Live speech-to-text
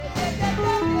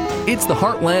It's the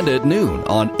Heartland at noon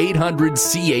on 800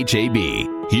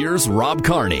 CHAB. Here's Rob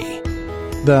Carney.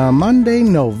 The Monday,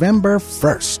 November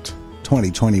 1st,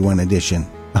 2021 edition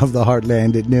of the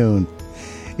Heartland at noon.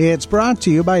 It's brought to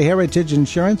you by Heritage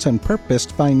Insurance and Purpose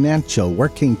Financial,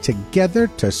 working together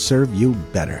to serve you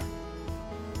better.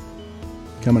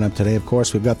 Coming up today, of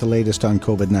course, we've got the latest on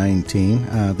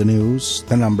COVID-19, the news,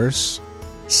 the numbers,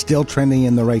 still trending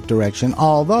in the right direction,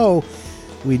 although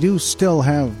we do still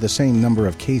have the same number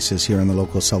of cases here in the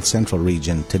local South Central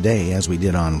region today as we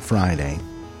did on Friday.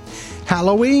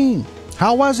 Halloween,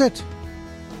 how was it?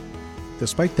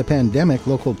 Despite the pandemic,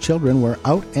 local children were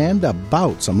out and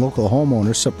about. Some local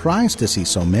homeowners surprised to see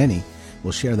so many.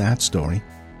 We'll share that story.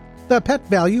 The pet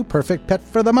value perfect pet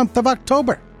for the month of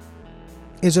October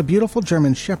is a beautiful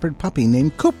German Shepherd puppy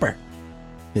named Cooper.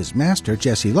 His master,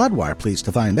 Jessie Ludwar, pleased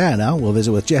to find that out. We'll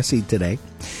visit with Jessie today.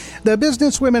 The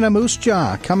businesswomen of Moose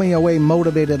Jaw coming away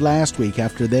motivated last week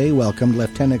after they welcomed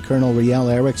Lieutenant Colonel Riel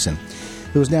Erickson,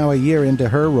 who's now a year into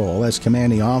her role as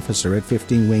commanding officer at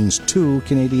 15 Wings 2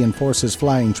 Canadian Forces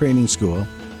Flying Training School.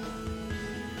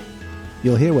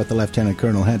 You'll hear what the Lieutenant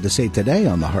Colonel had to say today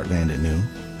on the Heartland at noon.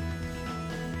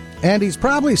 And he's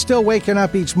probably still waking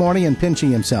up each morning and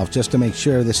pinching himself just to make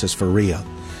sure this is for real.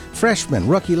 Freshman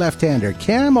rookie left-hander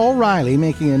Cam O'Reilly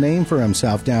making a name for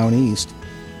himself down east.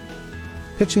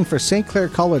 Pitching for St. Clair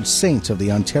College Saints of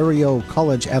the Ontario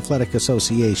College Athletic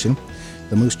Association,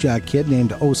 the Moose Jaw kid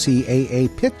named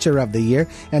OCAA Pitcher of the Year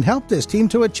and helped his team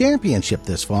to a championship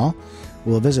this fall.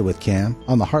 We'll visit with Cam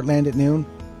on the Heartland at noon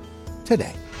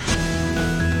today.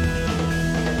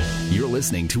 You're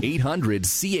listening to 800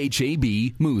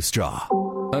 CHAB Moose Jaw,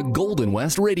 a Golden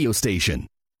West radio station.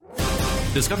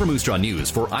 Discover Moose Jaw news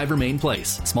for Ivermain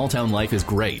Place. Small town life is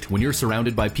great when you're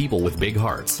surrounded by people with big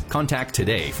hearts. Contact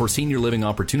today for senior living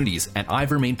opportunities at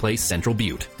Ivermain Place, Central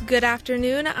Butte. Good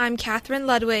afternoon, I'm Catherine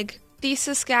Ludwig. The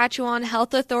Saskatchewan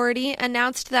Health Authority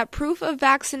announced that proof of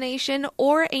vaccination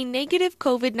or a negative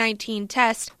COVID-19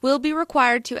 test will be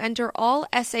required to enter all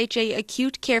SHA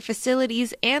acute care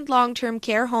facilities and long-term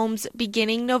care homes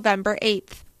beginning November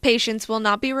 8th. Patients will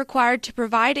not be required to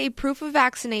provide a proof of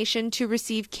vaccination to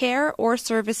receive care or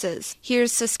services.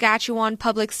 Here's Saskatchewan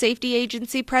Public Safety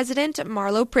Agency President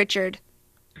Marlo Pritchard.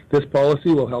 This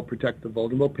policy will help protect the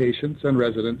vulnerable patients and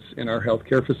residents in our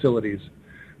healthcare facilities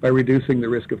by reducing the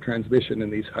risk of transmission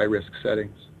in these high-risk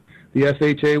settings. The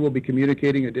SHA will be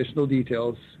communicating additional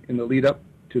details in the lead-up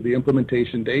to the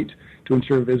implementation date to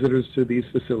ensure visitors to these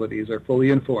facilities are fully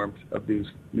informed of these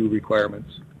new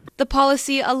requirements. The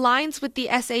policy aligns with the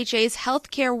SHA's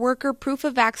healthcare worker proof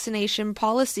of vaccination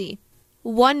policy.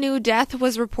 One new death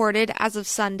was reported as of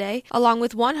Sunday, along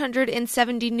with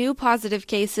 170 new positive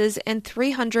cases and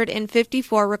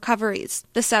 354 recoveries.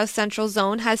 The South Central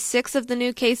Zone has 6 of the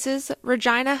new cases,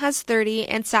 Regina has 30,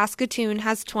 and Saskatoon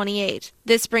has 28.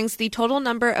 This brings the total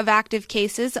number of active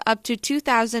cases up to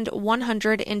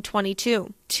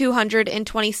 2,122.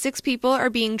 226 people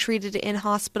are being treated in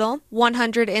hospital,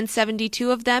 172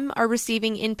 of them are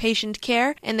receiving inpatient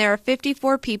care, and there are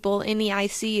 54 people in the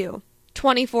ICU.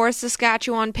 24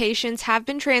 Saskatchewan patients have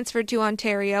been transferred to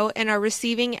Ontario and are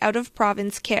receiving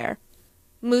out-of-province care.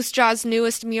 Moose Jaw's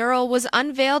newest mural was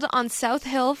unveiled on South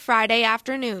Hill Friday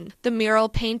afternoon. The mural,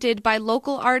 painted by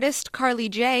local artist Carly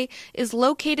J., is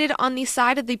located on the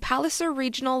side of the Palliser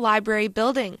Regional Library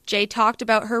building. J talked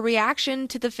about her reaction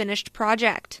to the finished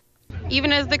project.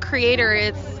 Even as the creator,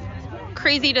 it's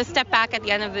crazy to step back at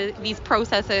the end of these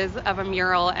processes of a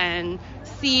mural and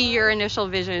see your initial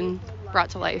vision brought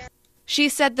to life. She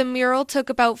said the mural took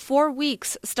about 4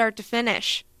 weeks start to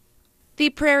finish. The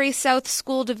Prairie South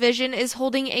School Division is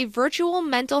holding a virtual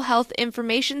mental health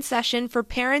information session for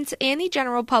parents and the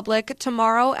general public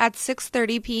tomorrow at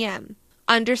 6:30 p.m.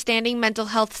 Understanding mental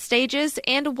health stages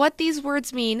and what these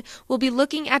words mean, will be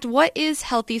looking at what is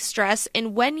healthy stress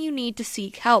and when you need to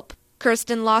seek help.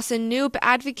 Kirsten Lawson-Knoop,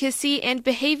 advocacy and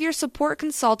behavior support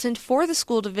consultant for the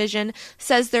school division,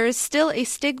 says there is still a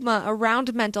stigma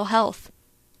around mental health.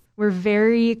 We're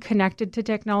very connected to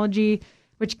technology,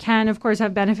 which can, of course,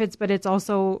 have benefits, but it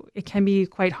can be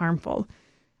quite harmful.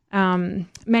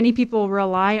 Many people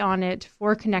rely on it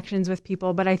for connections with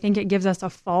people, but I think it gives us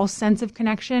a false sense of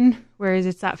connection, whereas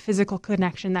it's that physical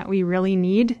connection that we really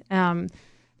need,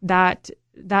 that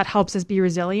helps us be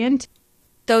resilient.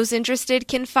 Those interested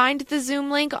can find the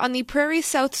Zoom link on the Prairie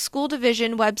South School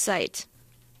Division website.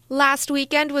 Last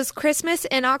weekend was Christmas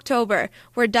in October,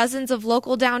 where dozens of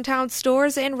local downtown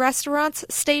stores and restaurants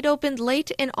stayed open late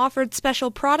and offered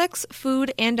special products,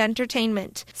 food, and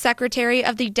entertainment. Secretary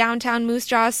of the Downtown Moose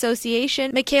Jaw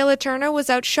Association, Michaela Turner, was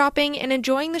out shopping and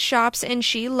enjoying the shops, and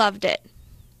she loved it.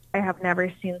 I have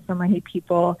never seen so many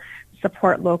people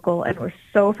support local, and it was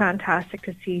so fantastic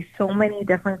to see so many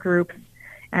different groups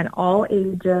and all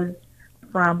ages,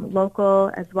 from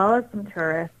local as well as some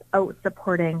tourists, out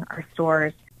supporting our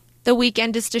stores. The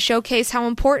weekend is to showcase how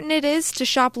important it is to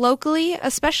shop locally,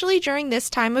 especially during this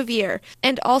time of year,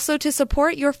 and also to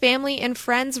support your family and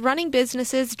friends running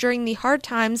businesses during the hard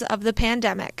times of the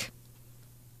pandemic.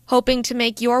 Hoping to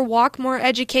make your walk more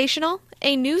educational?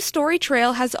 A new story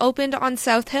trail has opened on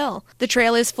South Hill. The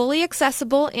trail is fully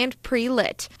accessible and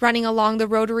pre-lit, running along the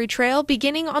Rotary Trail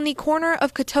beginning on the corner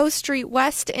of Coteau Street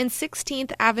West and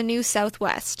 16th Avenue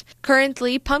Southwest.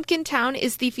 Currently, Pumpkin Town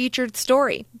is the featured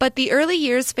story, but the Early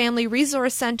Years Family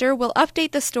Resource Center will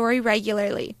update the story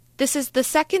regularly. This is the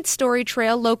second story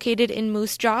trail located in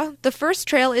Moose Jaw. The first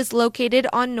trail is located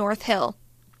on North Hill.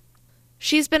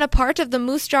 She's been a part of the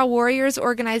Moose Jaw Warriors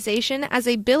organization as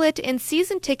a billet and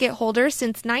season ticket holder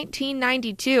since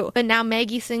 1992, but now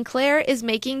Maggie Sinclair is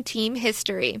making team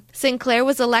history. Sinclair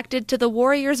was elected to the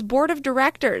Warriors Board of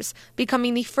Directors,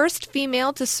 becoming the first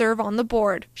female to serve on the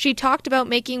board. She talked about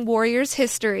making Warriors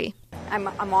history. I'm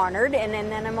honored, and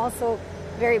then I'm also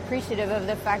very appreciative of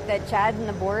the fact that Chad and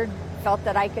the board felt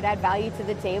that I could add value to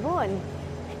the table, and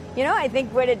I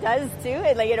think what it does too,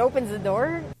 it opens the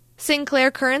door. Sinclair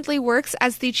currently works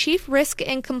as the Chief Risk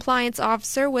and Compliance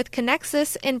Officer with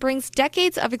Connexus and brings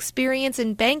decades of experience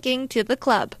in banking to the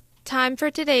club. Time for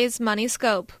today's Money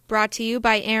Scope, brought to you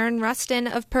by Aaron Rustin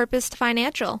of Purpose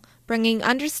Financial, bringing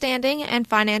understanding and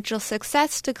financial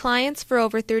success to clients for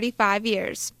over 35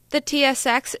 years. The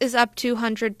TSX is up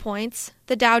 200 points,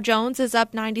 the Dow Jones is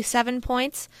up 97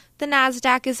 points, the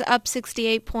Nasdaq is up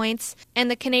 68 points,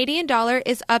 and the Canadian dollar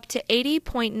is up to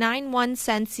 80.91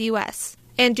 cents US.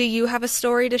 And do you have a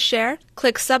story to share?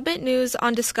 Click Submit News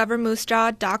on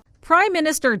discovermoosejaw.com. Prime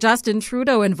Minister Justin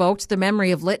Trudeau invoked the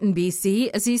memory of Lytton,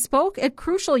 BC, as he spoke at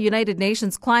crucial United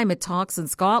Nations climate talks in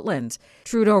Scotland.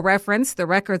 Trudeau referenced the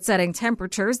record-setting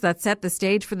temperatures that set the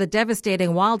stage for the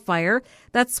devastating wildfire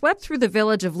that swept through the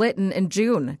village of Lytton in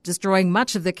June, destroying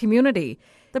much of the community.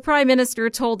 The Prime Minister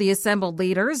told the assembled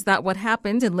leaders that what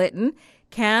happened in Lytton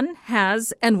can,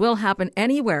 has, and will happen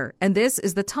anywhere, and this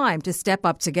is the time to step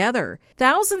up together.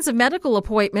 Thousands of medical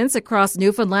appointments across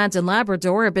Newfoundland and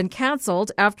Labrador have been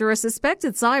cancelled after a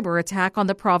suspected cyber attack on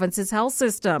the province's health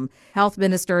system. Health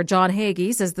Minister John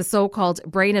Hagee says the so-called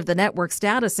Brain of the Networks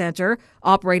data centre,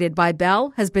 operated by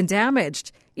Bell, has been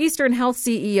damaged. Eastern Health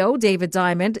CEO David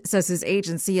Diamond says his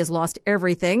agency has lost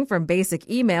everything from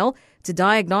basic email to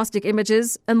diagnostic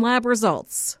images and lab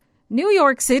results. New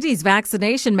York City's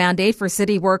vaccination mandate for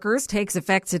city workers takes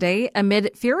effect today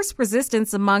amid fierce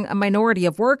resistance among a minority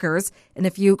of workers in a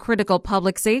few critical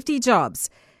public safety jobs.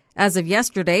 As of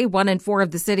yesterday, 1 in 4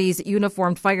 of the city's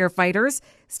uniformed firefighters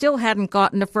still hadn't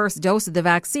gotten a first dose of the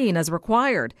vaccine as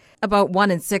required. About 1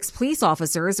 in 6 police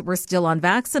officers were still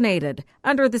unvaccinated.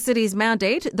 Under the city's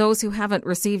mandate, those who haven't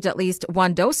received at least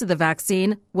 1 dose of the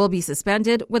vaccine will be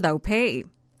suspended without pay.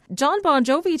 John Bon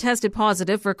Jovi tested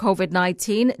positive for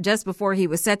COVID-19 just before he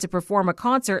was set to perform a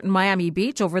concert in Miami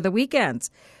Beach over the weekend.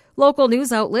 Local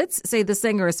news outlets say the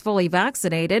singer is fully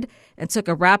vaccinated and took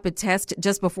a rapid test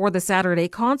just before the Saturday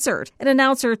concert. An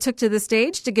announcer took to the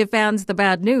stage to give fans the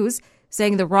bad news,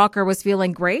 saying the rocker was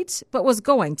feeling great but was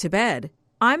going to bed.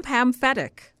 I'm Pam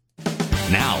Fedek.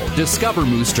 Now, discover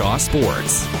Moose Jaw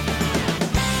Sports.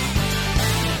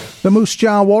 The Moose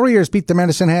Jaw Warriors beat the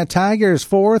Medicine Hat Tigers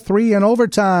 4-3 in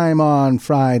overtime on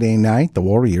Friday night. The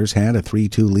Warriors had a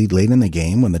 3-2 lead late in the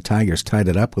game when the Tigers tied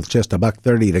it up with just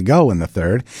 $1.30 to go in the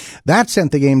third. That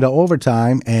sent the game to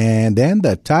overtime, and then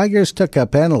the Tigers took a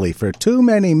penalty for too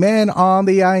many men on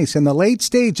the ice in the late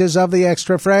stages of the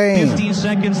extra frame. 15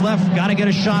 seconds left. Got to get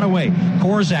a shot away.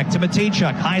 Korzak to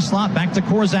Matejchuk. High slot. Back to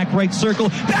Korzak. Right circle.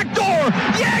 Back door.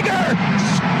 Yager.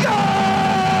 Score!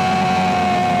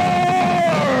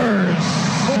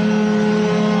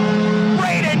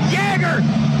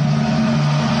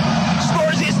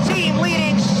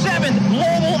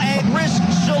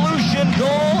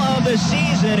 Goal of the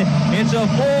season. It's a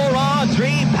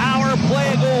 4-on-3 power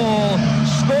play goal.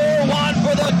 Score 1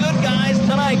 for the good guys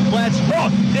tonight. Let's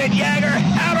hook. Did Yager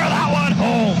hammer that one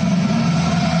home?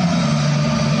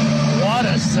 What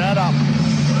a setup.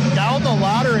 Down the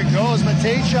ladder it goes.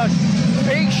 Matejchuk,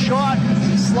 fake shot,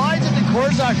 slides into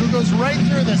Korzak, who goes right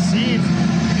through the seam.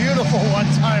 Beautiful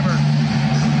one-timer.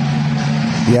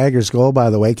 Jagger's goal, by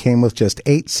the way, came with just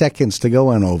 8 seconds to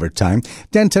go in overtime.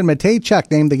 Denton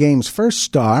Matejchuk named the game's first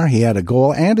star. He had a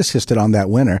goal and assisted on that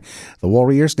winner. The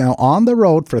Warriors now on the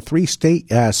road for 3 straight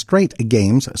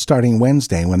games starting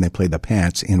Wednesday when they play the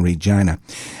Pats in Regina.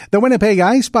 The Winnipeg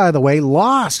Ice, by the way,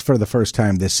 lost for the first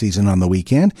time this season on the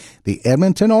weekend. The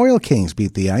Edmonton Oil Kings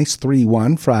beat the Ice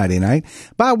 3-1 Friday night,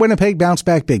 but Winnipeg bounced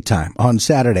back big time. On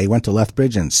Saturday, went to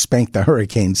Lethbridge and spanked the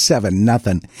Hurricanes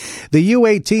 7-0. The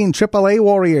U18 AAA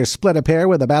Warriors split a pair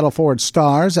with the Battleford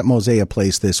Stars at Mosaic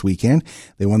Place this weekend.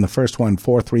 They won the first one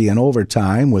 4-3 in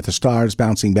overtime, with the Stars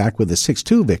bouncing back with a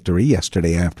 6-2 victory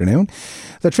yesterday afternoon.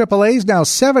 The AAA's now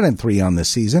 7-3 on the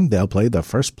season. They'll play the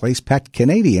first-place packed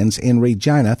Canadians in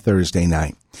Regina Thursday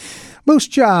night. Moose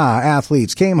Jaw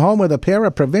athletes came home with a pair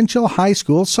of provincial high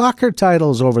school soccer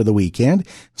titles over the weekend.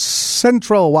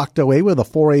 Central walked away with a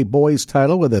 4A boys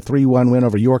title with a 3-1 win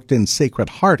over Yorkton's Sacred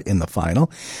Heart in the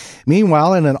final.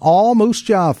 Meanwhile, in an all-Moose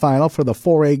Jaw final for the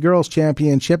 4A girls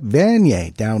championship,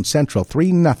 Vanier downed Central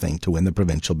 3-0 to win the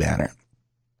provincial banner.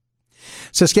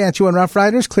 Saskatchewan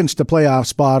Roughriders clinched a playoff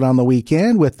spot on the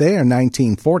weekend with their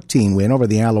 19-14 win over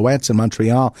the Alouettes in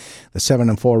Montreal. The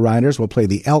 7-4 Riders will play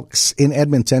the Elks in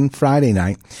Edmonton Friday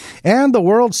night. And the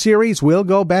World Series will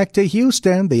go back to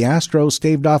Houston. The Astros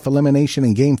staved off elimination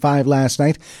in Game 5 last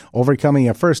night, overcoming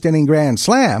a first-inning grand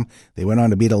slam. They went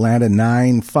on to beat Atlanta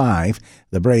 9-5.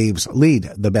 The Braves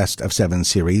lead the best-of-7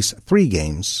 series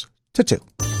 3-2.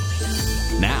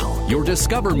 Now, your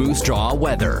Discover Moose Jaw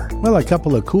weather. Well, a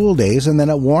couple of cool days, and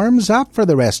then it warms up for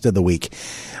the rest of the week.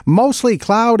 Mostly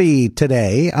cloudy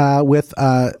today with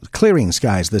clearing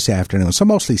skies this afternoon, so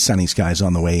mostly sunny skies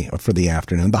on the way for the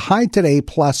afternoon. The high today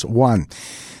 +1.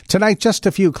 Tonight, just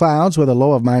a few clouds with a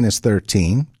low of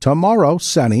 -13. Tomorrow,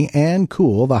 sunny and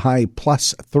cool, the high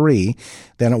 +3.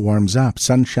 Then it warms up.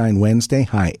 Sunshine Wednesday,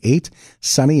 high 8.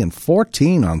 Sunny and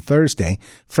 14 on Thursday.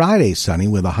 Friday, sunny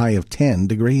with a high of 10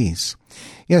 degrees.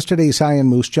 Yesterday's high in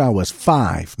Moose Jaw was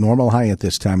 5. Normal high at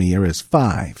this time of year is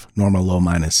 5. Normal low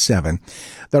 -7.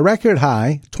 The record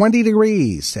high, 20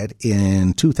 degrees, set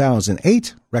in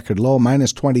 2008. Record low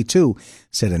 -22,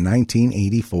 set in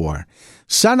 1984.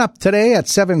 Sun up today at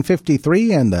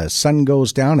 7:53, and the sun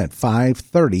goes down at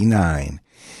 5:39.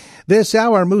 This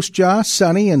hour, Moose Jaw,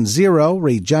 sunny and 0.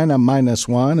 Regina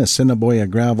 -1. Assiniboia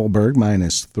Gravelburg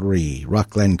 -3.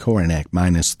 Rockland Coronac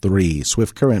 -3.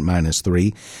 Swift Current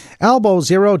 -3. Elbow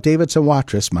 0. Davidson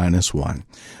Watrous -1.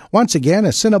 Once again,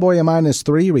 Assiniboia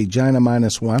 -3. Regina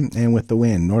 -1. And with the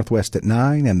wind northwest at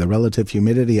 9 and the relative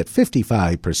humidity at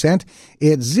 55%,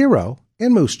 it's 0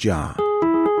 in Moose Jaw.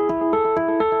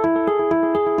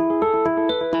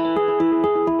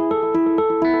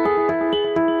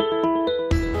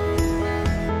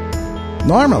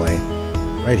 Normally,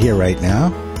 right here, right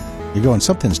now, you're going,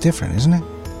 something's different, isn't it?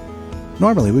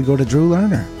 Normally, we go to Drew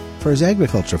Lerner for his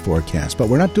agriculture forecast, but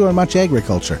we're not doing much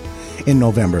agriculture in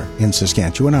November in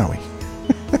Saskatchewan, are we?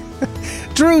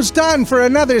 Drew's done for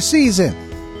another season.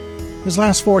 His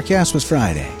last forecast was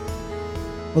Friday.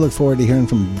 We'll look forward to hearing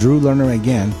from Drew Lerner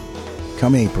again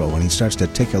come April when he starts to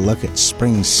take a look at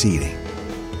spring seeding.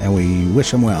 And we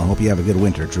wish him well. Hope you have a good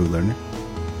winter, Drew Lerner.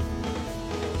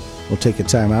 We'll take a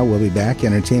time out. We'll be back.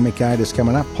 Entertainment Guide is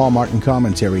coming up. Paul Martin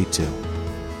commentary, too.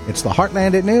 It's the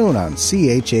Heartland at noon on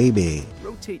CHAB.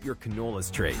 Rotate your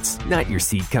canola traits, not your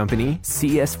seed company.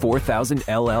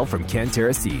 CS4000LL from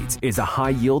Canterra Seeds is a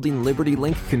high-yielding Liberty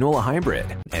Link canola hybrid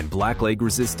and blackleg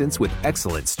resistance with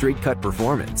excellent straight-cut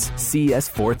performance.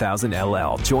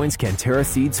 CS4000LL joins Canterra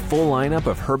Seeds' full lineup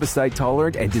of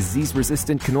herbicide-tolerant and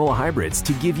disease-resistant canola hybrids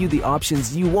to give you the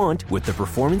options you want with the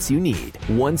performance you need.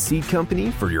 One seed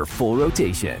company for your full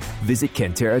rotation. Visit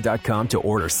Canterra.com to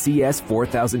order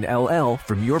CS4000LL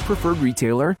from your preferred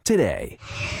retailer today.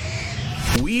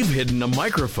 We've hidden a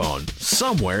microphone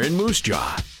somewhere in Moose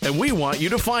Jaw, and we want you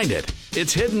to find it.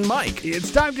 It's Hidden Mic.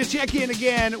 It's time to check in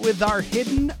again with our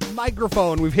hidden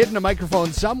microphone. We've hidden a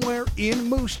microphone somewhere in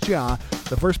Moose Jaw.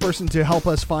 The first person to help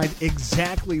us find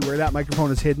exactly where that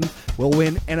microphone is hidden will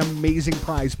win an amazing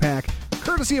prize pack,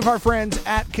 courtesy of our friends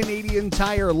at Canadian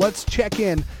Tire. Let's check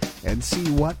in and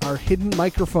see what our hidden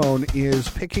microphone is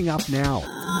picking up now.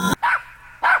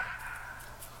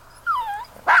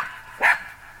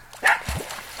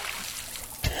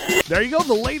 There you go,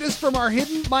 the latest from our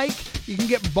Hidden Mic. You can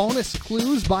get bonus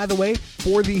clues, by the way,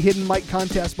 for the Hidden Mic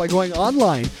contest by going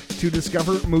online to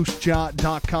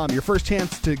discovermoosejaw.com. Your first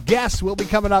chance to guess will be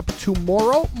coming up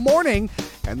tomorrow morning,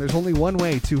 and there's only one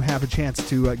way to have a chance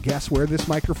to guess where this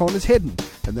microphone is hidden,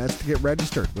 and that's to get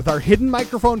registered with our Hidden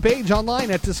Microphone page online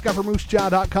at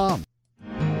discovermoosejaw.com.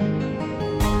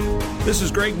 This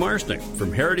is Greg Marsnick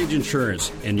from Heritage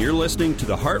Insurance, and you're listening to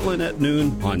the Heartland at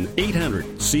Noon on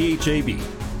 800 CHAB.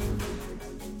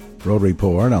 Road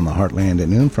report on the Heartland at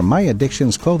Noon from My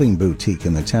Addictions Clothing Boutique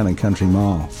in the Town and Country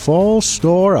Mall. Full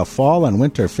store of fall and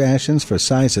winter fashions for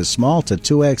sizes small to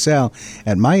 2XL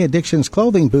at My Addictions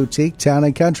Clothing Boutique, Town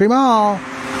and Country Mall.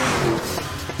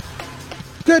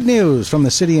 Good news from the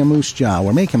city of Moose Jaw.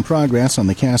 We're making progress on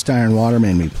the cast iron water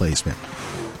main replacement.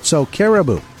 So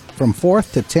Caribou, from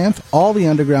 4th to 10th, all the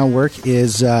underground work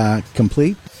is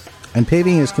complete, and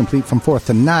paving is complete from 4th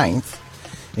to 9th,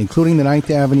 including the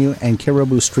 9th Avenue and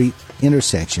Caribou Street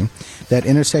intersection. That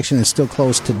intersection is still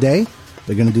closed today.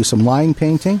 They're going to do some line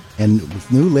painting and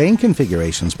new lane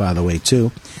configurations, by the way,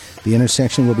 too. The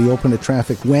intersection will be open to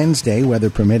traffic Wednesday,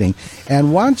 weather permitting.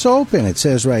 And once open, it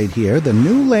says right here, the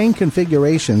new lane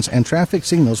configurations and traffic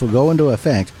signals will go into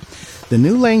effect. The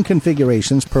new lane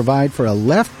configurations provide for a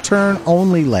left turn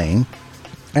only lane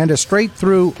and a straight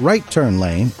through right turn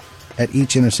lane at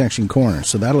each intersection corner.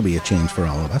 So that'll be a change for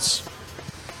all of us.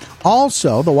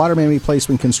 Also, the water main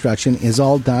replacement construction is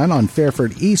all done on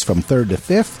Fairford East from 3rd to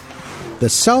 5th. The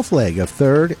south leg of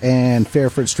 3rd and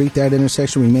Fairford Street, that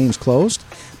intersection remains closed,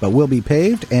 but will be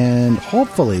paved and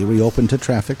hopefully reopened to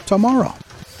traffic tomorrow.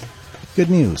 Good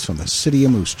news from the city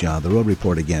of Moose Jaw. The road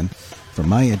report again from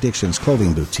My Addictions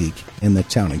Clothing Boutique in the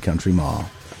Town and Country Mall.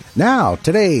 Now,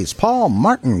 today's Paul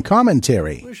Martin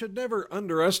commentary. We should never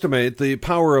underestimate the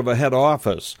power of a head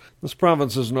office. This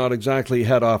province is not exactly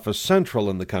head office central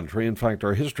in the country. In fact,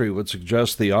 our history would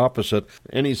suggest the opposite.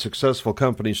 Any successful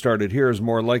company started here is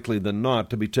more likely than not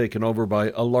to be taken over by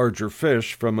a larger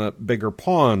fish from a bigger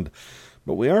pond.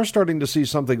 But we are starting to see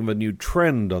something of a new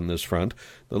trend on this front.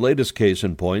 The latest case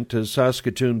in point is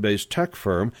Saskatoon-based tech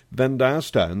firm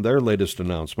Vendasta and their latest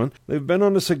announcement. They've been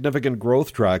on a significant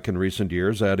growth track in recent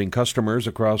years, adding customers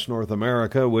across North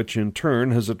America, which in turn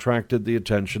has attracted the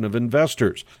attention of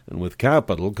investors. And with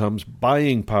capital comes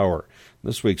buying power.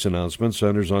 This week's announcement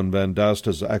centers on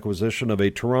Vendasta's acquisition of a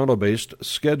Toronto-based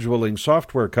scheduling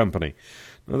software company.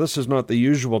 Now, this is not the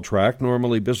usual track.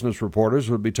 Normally, business reporters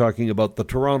would be talking about the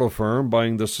Toronto firm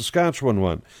buying the Saskatchewan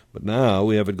one. But now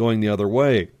we have it going the other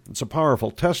way. It's a powerful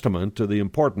testament to the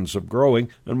importance of growing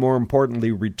and, more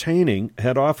importantly, retaining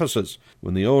head offices.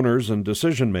 When the owners and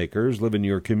decision-makers live in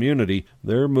your community,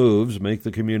 their moves make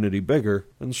the community bigger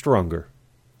and stronger.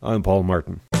 I'm Paul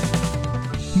Martin.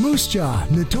 Moose Jaw,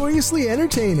 notoriously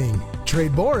entertaining.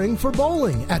 Trade boring for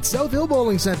bowling at South Hill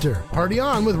Bowling Center. Party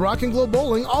on with Rock and Glow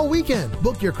Bowling all weekend.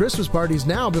 Book your Christmas parties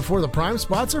now before the prime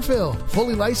spots are filled.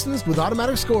 Fully licensed with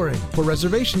automatic scoring. For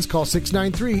reservations, call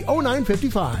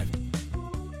 693-0955.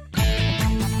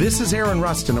 This is Aaron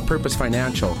Rustin of Purpose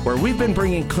Financial, where we've been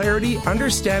bringing clarity,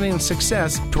 understanding, and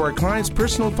success to our clients'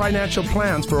 personal financial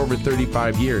plans for over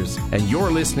 35 years. And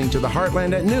you're listening to the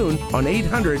Heartland at Noon on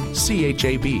 800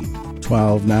 CHAB.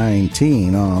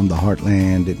 12:19 on the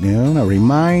Heartland at Noon. A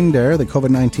reminder, the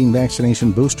COVID-19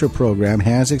 vaccination booster program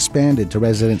has expanded to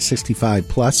residents 65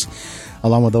 plus,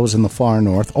 along with those in the far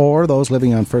north or those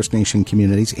living on First Nation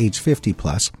communities age 50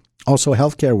 plus. Also,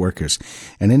 healthcare workers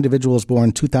and individuals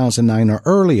born 2009 or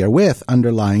earlier with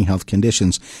underlying health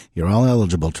conditions. You're all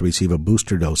eligible to receive a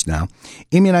booster dose now.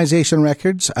 Immunization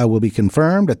records will be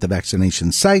confirmed at the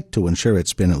vaccination site to ensure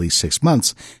it's been at least 6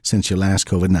 months since your last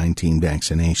COVID-19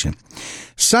 vaccination.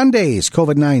 Sunday's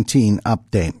COVID-19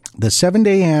 update. The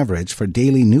 7-day average for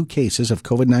daily new cases of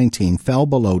COVID-19 fell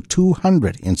below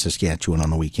 200 in Saskatchewan on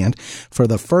the weekend for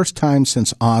the first time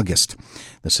since August.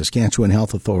 The Saskatchewan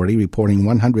Health Authority reporting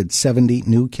 170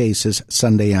 new cases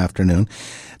Sunday afternoon.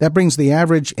 That brings the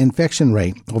average infection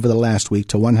rate over the last week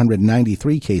to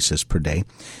 193 cases per day.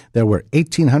 There were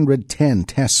 1,810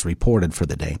 tests reported for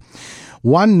the day.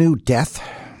 One new death.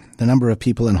 The number of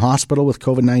people in hospital with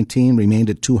COVID-19 remained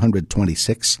at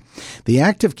 226. The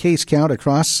active case count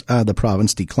across the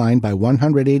province declined by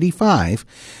 185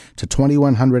 to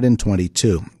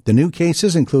 2,122. The new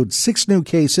cases include 6 new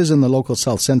cases in the local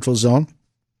South Central Zone,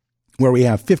 where we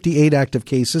have 58 active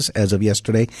cases as of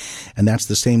yesterday, and that's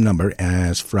the same number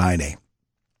as Friday.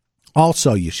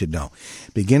 Also, you should know,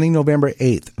 beginning November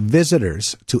 8th,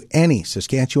 visitors to any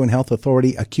Saskatchewan Health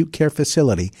Authority acute care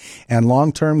facility and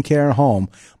long-term care home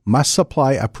must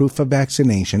supply a proof of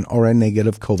vaccination or a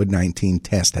negative COVID-19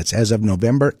 test. That's as of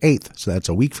November 8th, so that's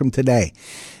a week from today.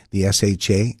 The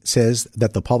SHA says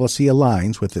that the policy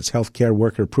aligns with its healthcare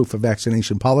worker proof of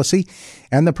vaccination policy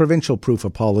and the provincial proof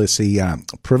of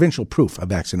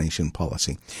vaccination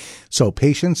policy. So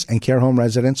patients and care home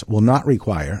residents will not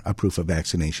require a proof of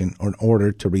vaccination in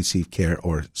order to receive care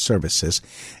or services.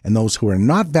 And those who are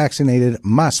not vaccinated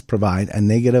must provide a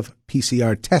negative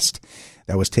PCR test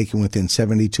that was taken within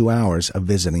 72 hours of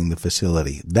visiting the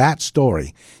facility. That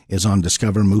story is on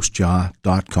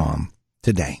discovermoosejaw.com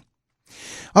today.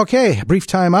 Okay, a brief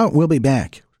time out. We'll be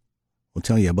back. We'll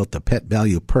tell you about the Pet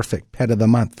Value Perfect Pet of the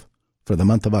Month for the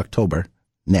month of October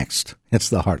next. It's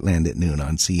the Heartland at Noon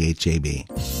on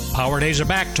CHAB. Power Days are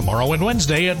back tomorrow and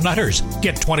Wednesday at Nutter's.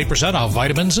 Get 20% off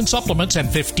vitamins and supplements and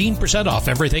 15% off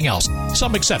everything else.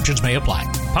 Some exceptions may apply.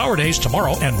 Power Days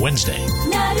tomorrow and Wednesday.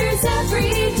 Nutter's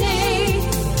everyday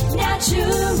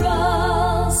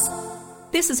naturals.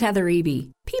 This is Heather Eby.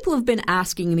 People have been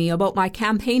asking me about my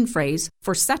campaign phrase,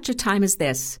 for such a time as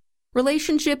this.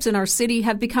 Relationships in our city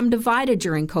have become divided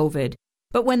during COVID.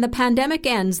 But when the pandemic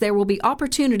ends, there will be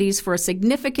opportunities for a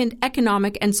significant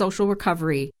economic and social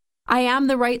recovery. I am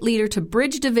the right leader to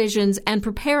bridge divisions and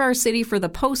prepare our city for the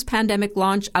post-pandemic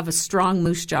launch of a strong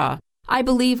Moose Jaw. I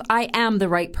believe I am the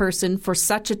right person for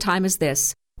such a time as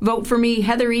this. Vote for me,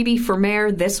 Heather Eby, for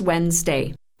mayor this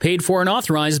Wednesday. Paid for and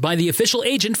authorized by the official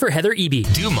agent for Heather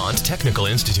Eby. Dumont Technical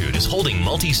Institute is holding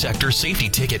multi-sector safety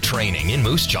ticket training in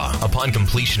Moose Jaw. Upon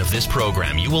completion of this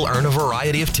program, you will earn a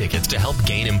variety of tickets to help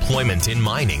gain employment in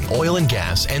mining, oil and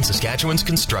gas, and Saskatchewan's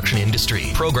construction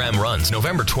industry. Program runs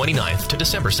November 29th to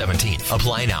December 17th.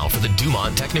 Apply now for the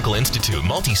Dumont Technical Institute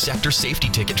multi-sector safety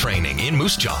ticket training in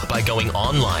Moose Jaw by going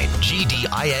online,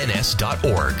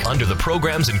 gdins.org, under the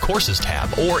Programs and Courses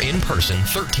tab, or in person,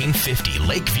 1350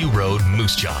 Lakeview Road,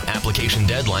 Moose Jaw. Application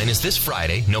deadline is this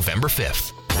Friday, November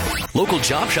 5th.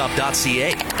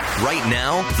 LocalJobShop.ca. Right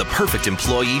now, the perfect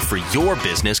employee for your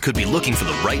business could be looking for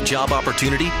the right job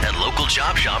opportunity at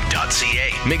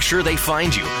LocalJobShop.ca. Make sure they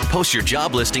find you. Post your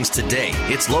job listings today.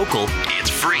 It's local. It's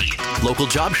free.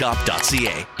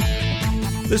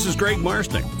 LocalJobShop.ca. This is Greg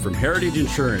Marsnick from Heritage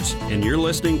Insurance, and you're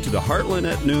listening to the Heartland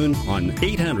at Noon on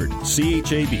 800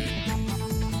 CHAB.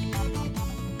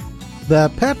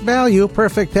 The Pet Value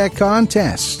Perfect Pet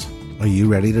Contest. Are you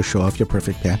ready to show off your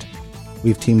perfect pet?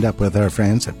 We've teamed up with our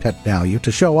friends at Pet Value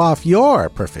to show off your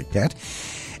perfect pet.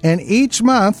 And each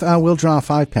month, we'll draw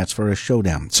 5 pets for a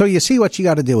showdown. So you see, what you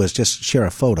got to do is just share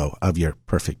a photo of your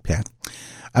perfect pet.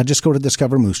 Just go to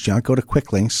Discover Moose Jaw, go to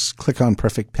Quick Links, click on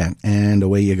Perfect Pet, and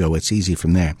away you go. It's easy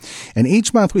from there. And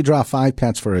each month we draw 5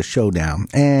 pets for a showdown.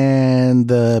 And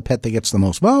the pet that gets the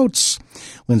most votes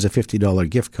wins a $50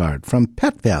 gift card from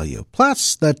Pet Value,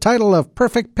 plus the title of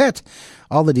Perfect Pet.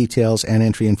 All the details and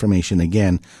entry information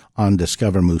again on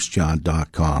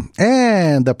discovermoosejaw.com.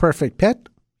 And the perfect pet,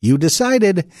 you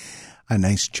decided, a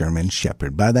nice German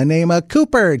Shepherd by the name of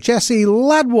Cooper. Jesse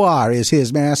Ludwar is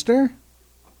his master.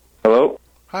 Hello.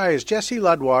 Hi, is Jesse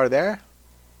Ludwar there?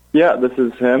 Yeah, this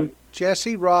is him.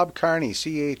 Jesse, Rob Carney,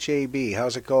 CHAB.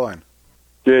 How's it going?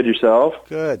 Good, yourself?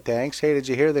 Good, thanks. Hey, did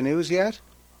you hear the news yet?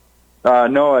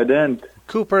 No, I didn't.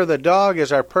 Cooper the dog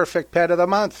is our perfect pet of the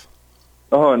month.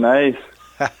 Oh, nice.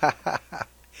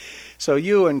 So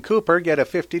you and Cooper get a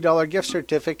 $50 gift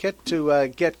certificate to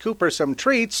get Cooper some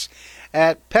treats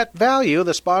at Pet Value,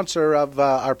 the sponsor of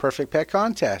our Perfect Pet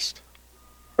Contest.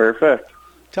 Perfect.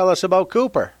 Tell us about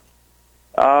Cooper.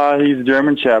 He's a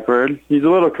German Shepherd. He's a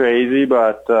little crazy,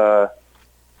 but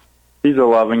he's a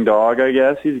loving dog, I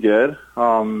guess. He's good.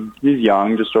 He's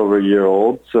young, just over a year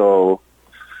old, so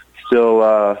still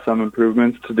some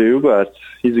improvements to do, but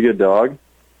he's a good dog.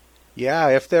 Yeah,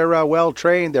 if they're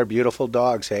well-trained, they're beautiful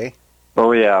dogs, hey?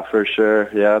 Oh, yeah, for sure.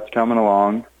 Yeah, it's coming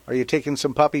along. Are you taking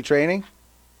some puppy training?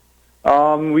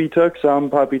 We took some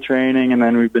puppy training, and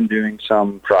then we've been doing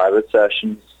some private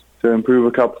sessions to improve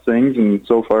a couple things, and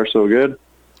so far so good.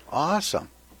 Awesome.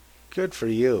 Good for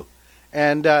you.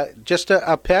 And just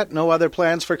a pet, no other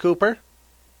plans for Cooper?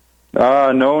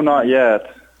 No, not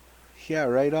yet. Yeah,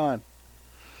 right on.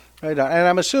 Right on. And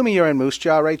I'm assuming you're in Moose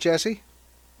Jaw, right, Jesse?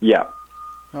 Yeah.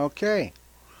 Okay.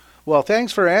 Well,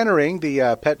 thanks for entering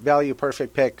the Pet Value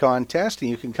Perfect Pet Contest,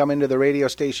 and you can come into the radio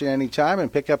station anytime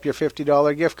and pick up your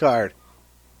 $50 gift card.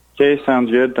 Okay, sounds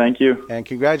good. Thank you. And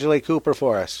congratulate Cooper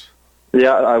for us.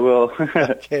 Yeah, I will.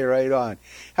 Okay, right on.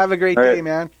 Have a great day,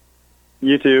 man.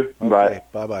 You too. Okay, bye.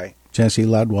 Bye-bye. Jesse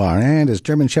Ludwar and his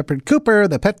German Shepherd Cooper,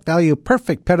 the Pet Value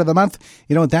Perfect Pet of the Month.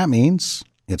 You know what that means?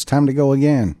 It's time to go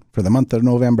again. For the month of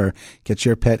November, get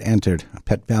your pet entered.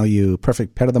 Pet Value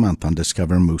Perfect Pet of the Month on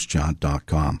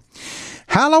discovermoosejaw.com.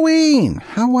 Halloween!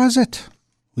 How was it?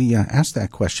 We asked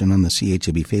that question on the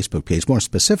CHAB Facebook page. More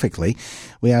specifically,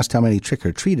 we asked how many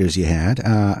trick-or-treaters you had,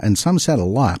 and some said a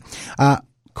lot.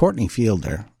 Courtney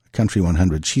Fielder, Country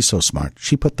 100, she's so smart.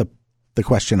 She put the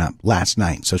question up last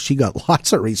night, so she got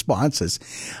lots of responses.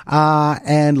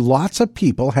 And lots of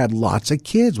people had lots of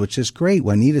kids, which is great.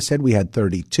 Juanita said we had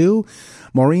 32.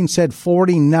 Maureen said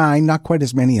 49, not quite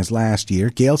as many as last year.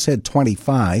 Gail said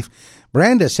 25.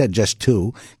 Brenda said just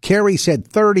 2. Carrie said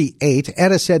 38.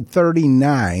 Etta said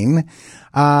 39.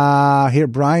 Here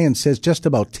Brian says just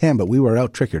about 10, but we were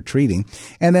out trick-or-treating.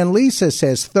 And then Lisa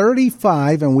says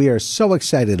 35, and we are so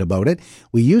excited about it.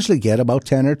 We usually get about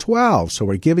 10 or 12, so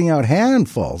we're giving out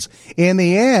handfuls. In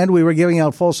the end, we were giving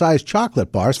out full-size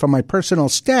chocolate bars from my personal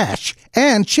stash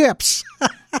and chips.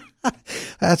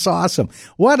 That's awesome.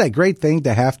 What a great thing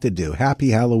to have to do.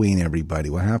 Happy Halloween, everybody.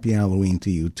 Well, happy Halloween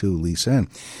to you too, Lisa.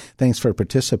 And thanks for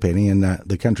participating in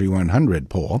the Country 100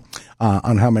 poll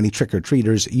on how many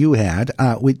trick-or-treaters you had.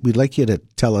 We'd like you to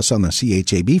tell us on the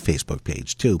CHAB Facebook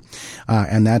page too.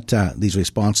 And that these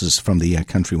responses from the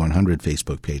Country 100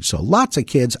 Facebook page. So lots of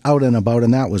kids out and about,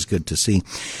 and that was good to see.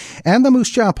 And the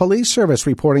Moose Jaw Police Service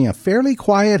reporting a fairly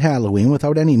quiet Halloween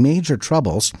without any major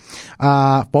troubles.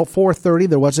 About 4:30,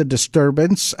 there was a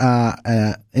disturbance.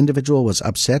 An individual was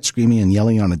upset, screaming and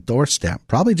yelling on a doorstep.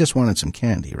 Probably just wanted some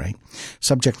candy, right?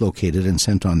 Subject located and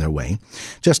sent on their way.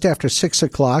 Just after 6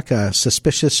 o'clock, a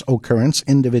suspicious occurrence.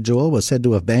 Individual was said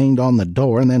to have banged on the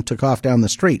door and then took off down the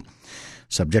street.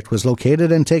 Subject was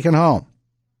located and taken home.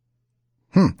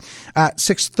 At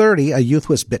 6:30, a youth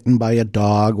was bitten by a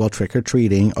dog while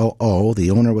trick-or-treating.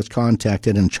 The owner was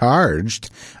contacted and charged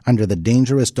under the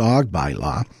dangerous dog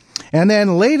bylaw. And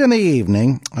then late in the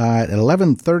evening, at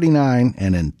 11:39,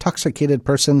 an intoxicated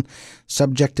person,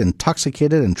 subject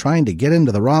intoxicated and trying to get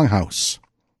into the wrong house,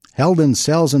 held in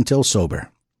cells until sober.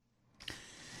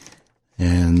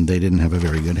 And they didn't have a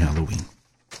very good Halloween.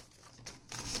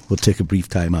 We'll take a brief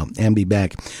time out and be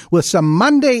back with some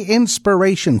Monday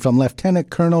inspiration from Lieutenant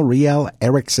Colonel Riel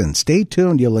Erickson. Stay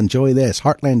tuned. You'll enjoy this.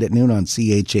 Heartland at noon on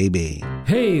CHAB.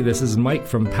 Hey, this is Mike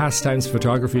from Pastimes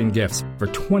Photography and Gifts. For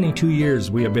 22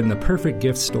 years, we have been the perfect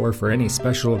gift store for any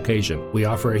special occasion. We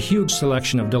offer a huge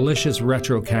selection of delicious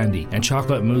retro candy and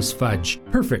chocolate mousse fudge,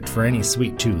 perfect for any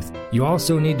sweet tooth. You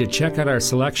also need to check out our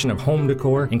selection of home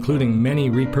decor, including many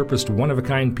repurposed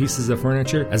one-of-a-kind pieces of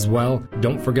furniture. As well,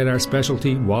 don't forget our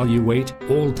specialty, while you wait,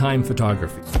 old-time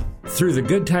photography. Through the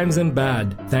good times and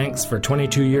bad, thanks for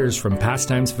 22 years from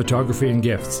Pastimes Photography and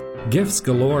Gifts. Gifts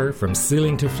galore from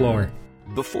ceiling to floor.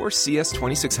 Before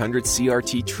CS2600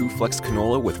 CRT TrueFlex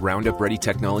canola with Roundup Ready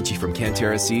technology from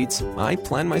Cantera Seeds, I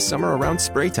planned my summer around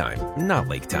spray time, not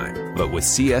lake time. But with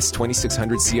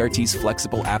CS2600 CRT's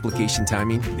flexible application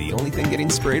timing, the only thing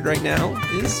getting sprayed right now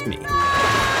is me.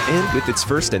 And with its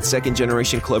first and second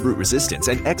generation clubroot resistance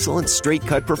and excellent straight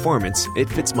cut performance, it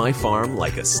fits my farm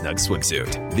like a snug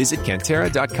swimsuit. Visit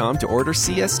Cantera.com to order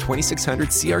CS2600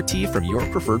 CRT from your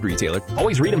preferred retailer.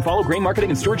 Always read and follow grain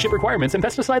marketing and stewardship requirements and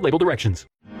pesticide label directions.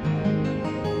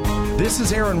 This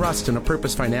is Aaron Rustin of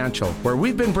Purpose Financial, where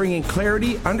we've been bringing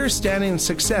clarity, understanding, and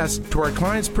success to our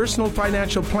clients' personal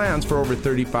financial plans for over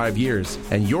 35 years.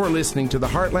 And you're listening to the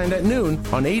Heartland at noon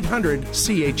on 800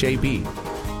 CHAB.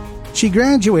 She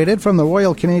graduated from the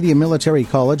Royal Canadian Military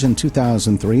College in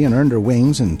 2003 and earned her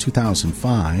wings in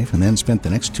 2005, and then spent the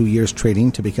next 2 years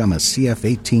training to become a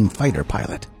CF-18 fighter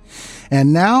pilot.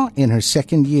 And now in her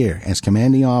second year as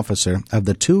commanding officer of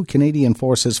the 2 Canadian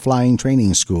Forces Flying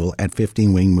Training School at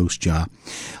 15 Wing Moose Jaw.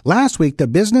 Last week, the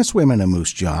businesswomen of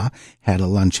Moose Jaw had a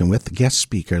luncheon with the guest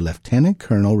speaker, Lieutenant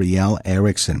Colonel Riel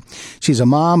Erickson. She's a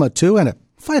mom of 2 and a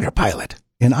fighter pilot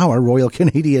in our Royal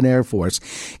Canadian Air Force,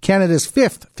 Canada's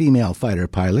 5th female fighter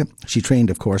pilot. She trained,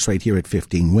 of course, right here at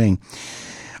 15 Wing.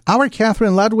 Our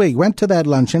Catherine Ludwig went to that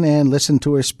luncheon and listened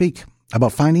to her speak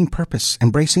about finding purpose,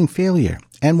 embracing failure,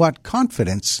 and what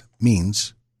confidence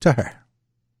means to her.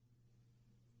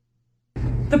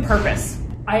 The purpose.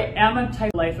 I am a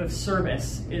type of life of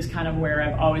service is kind of where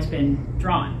I've always been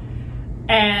drawn.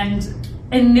 And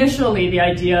initially the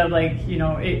idea of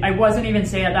I wasn't even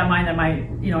saying at that mind that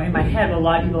in my head, what a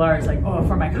lot of people are, is like, oh,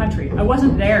 for my country. I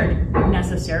wasn't there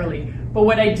necessarily. But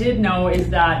what I did know is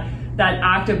that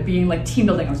act of being like team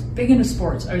building. I was big into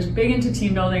sports. I was big into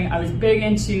team building. I was big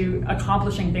into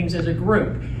accomplishing things as a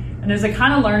group. And as I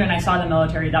kind of learned and I saw the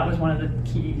military, that was one of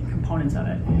the key components of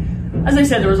it. As I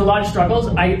said, there was a lot of struggles.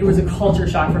 It was a culture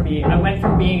shock for me. I went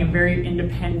from being a very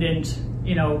independent,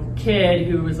 kid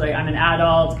who was like, I'm an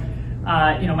adult.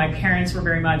 My parents were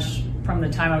very much, from the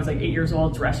time I was like 8 years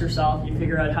old, dress yourself. You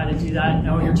figure out how to do that.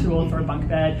 No, you're too old for a bunk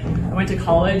bed. I went to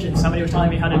college and somebody was telling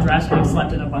me how to dress and I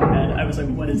slept in a bunk bed. I was like,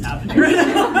 what is happening right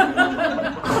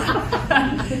now?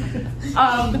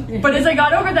 But as I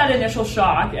got over that initial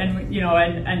shock and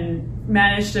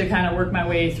managed to kind of work my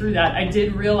way through that, I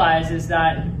did realize is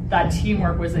that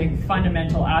teamwork was a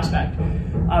fundamental aspect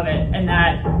of it, and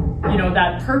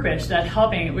that purpose, that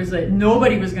helping, it was that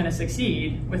nobody was going to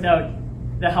succeed without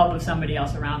the help of somebody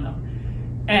else around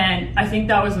them. And I think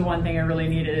that was the one thing I really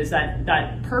needed, is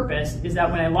that purpose, is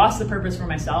that when I lost the purpose for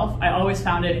myself, I always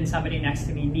found it in somebody next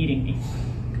to me needing me.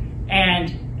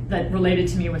 And that related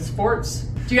to me with sports.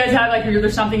 Do you guys have, like,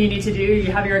 there's something you need to do,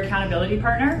 you have your accountability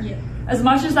partner? Yeah. As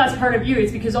much as that's part of you,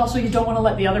 it's because also you don't want to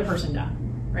let the other person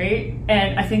down, right?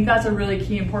 And I think that's a really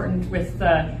key important with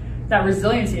that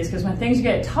resiliency, is because when things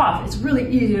get tough, it's really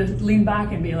easy to lean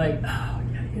back and be like, oh,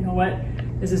 yeah, you know what?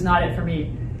 This is not it for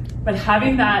me. But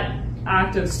having that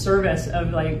act of service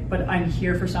of like, but I'm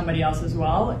here for somebody else as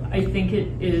well, I think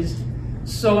it is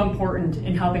so important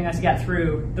in helping us get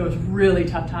through those really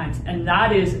tough times. And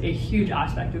that is a huge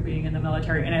aspect of being in the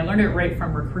military. And I learned it right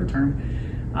from recruit term.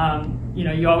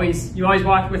 You always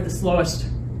walked with the slowest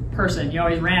person. You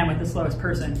always ran with the slowest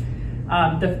person.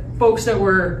 The folks that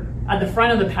were at the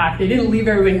front of the pack, they didn't leave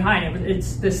everybody behind.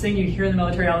 It's this thing you hear in the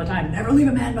military all the time: never leave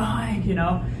a man behind, you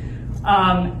know.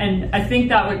 And I think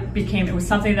that it was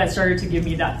something that started to give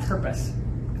me that purpose.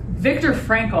 Viktor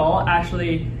Frankl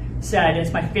actually said,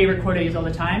 it's my favorite quote I use all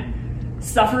the time: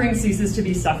 suffering ceases to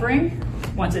be suffering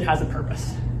once it has a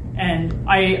purpose. And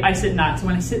I sit in that. So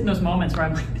when I sit in those moments where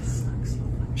I'm like, this sucks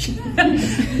so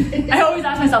much, I always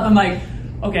ask myself, I'm like,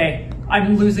 okay,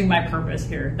 I'm losing my purpose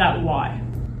here. That why?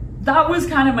 That was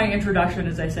kind of my introduction,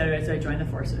 as I joined the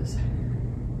forces.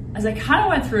 As I kind of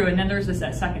went through, and then there's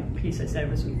that second piece I said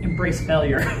was embrace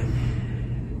failure.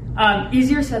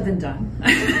 Easier said than done,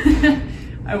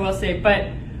 I will say. But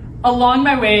along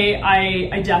my way,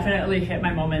 I definitely hit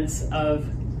my moments of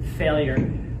failure.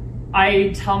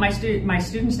 I tell my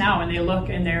students now when they look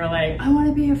and they're like, I want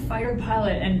to be a fighter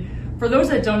pilot. And for those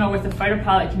that don't know, with the fighter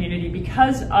pilot community,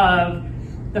 because of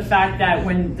the fact that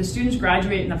when the students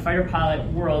graduate in the fighter pilot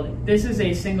world, this is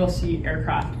a single seat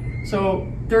aircraft.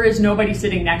 So there is nobody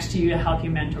sitting next to you to help you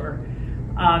mentor.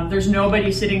 There's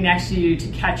nobody sitting next to you to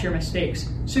catch your mistakes.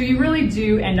 So you really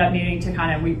do end up needing to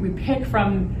kind of, we pick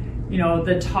from,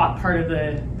 the top part of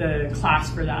the class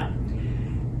for that.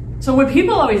 So when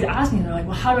people always ask me, they're like,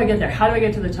 well, how do I get there? How do I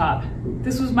get to the top?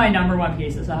 This was my number one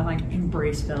piece, is I'm like,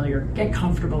 embrace failure, get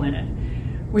comfortable in it.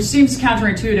 Which seems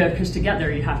counterintuitive, because to get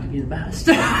there, you have to be the best.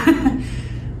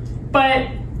 But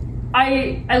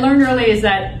I learned early is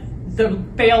that the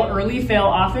fail early, fail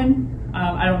often.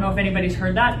 I don't know if anybody's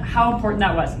heard that, how important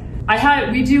that was.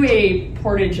 We do a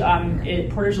portage,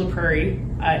 Portage La Prairie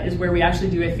is where we actually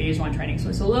do a phase 1 training. So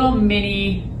it's a little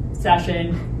mini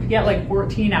session. You get like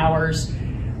 14 hours.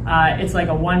 It's like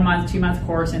a 1 month, 2 month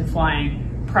course in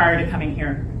flying prior to coming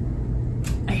here.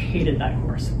 I hated that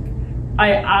course.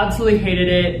 I absolutely hated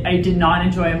it. I did not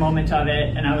enjoy a moment of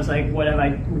it. And I was like, what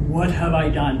have I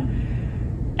done?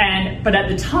 But at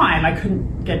the time, I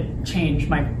couldn't change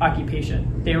my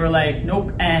occupation. They were like,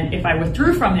 nope. And if I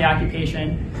withdrew from the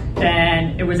occupation,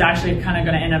 then it was actually kind of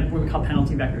going to end up what we call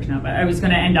penalty vectors now. But I was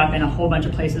going to end up in a whole bunch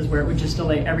of places where it would just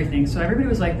delay everything. So everybody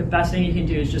was like, the best thing you can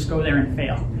do is just go there and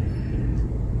fail.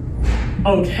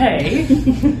 Okay.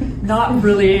 Not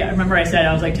really. I remember I said,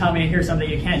 I was like, tell me here's something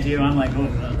you can't do. I'm like,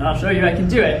 oh, I'll show you I can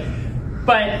do it.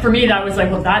 But for me, that was like,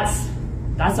 well, that's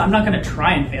I'm not going to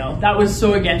try and fail. That was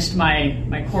so against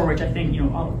my core, which I think,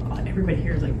 everybody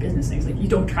here is like business things. Like, you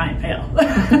don't try and fail.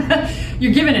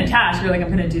 You're given a task. You're like, I'm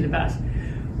going to do the best.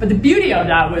 But the beauty of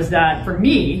that was that for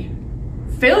me,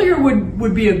 failure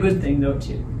would be a good thing though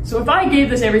too. So if I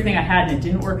gave this everything I had and it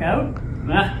didn't work out,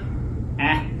 that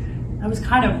was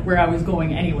kind of where I was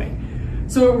going anyway.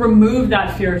 So it removed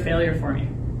that fear of failure for me.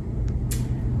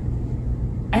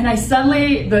 And I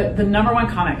suddenly, the number one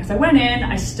comment, because I went in,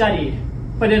 I studied,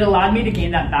 but it allowed me to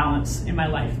gain that balance in my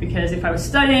life. Because if I was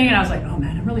studying and I was like, oh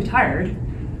man, I'm really tired,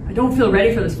 I don't feel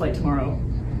ready for this flight tomorrow,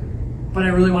 but I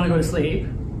really want to go to sleep,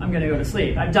 I'm going to go to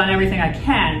sleep. I've done everything I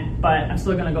can, but I'm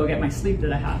still going to go get my sleep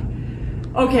that I have.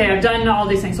 Okay, I've done all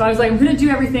these things. So I was like, I'm going to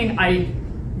do everything I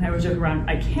was joking around,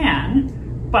 I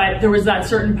can, but there was that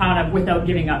certain pound of without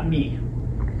giving up me.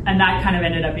 And that kind of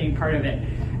ended up being part of it.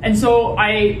 And so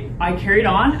I carried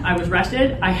on, I was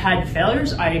rested, I had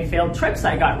failures, I failed trips,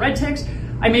 I got red ticks,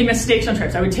 I made mistakes on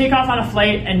trips. I would take off on a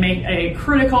flight and make a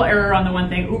critical error on the one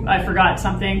thing, oop, I forgot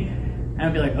something, and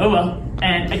I'd be like, oh well,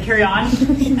 and I'd carry on.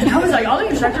 And I was like, all the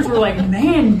instructors were like,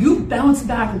 man, you bounced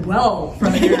back well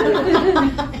from here.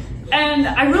 And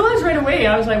I realized right away,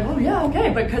 I was like, well, yeah, okay,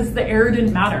 because the error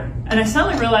didn't matter. And I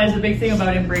suddenly realized the big thing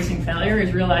about embracing failure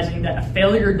is realizing that a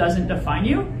failure doesn't define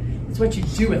you. It's what you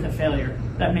do with a failure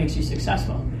that makes you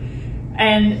successful.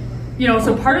 And,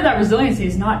 so part of that resiliency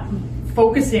is not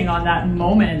focusing on that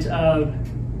moment of,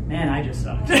 man, I just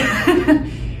sucked.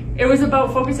 It was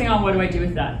about focusing on what do I do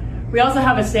with that. We also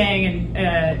have a saying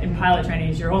in pilot training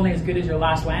is you're only as good as your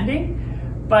last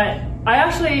landing. But I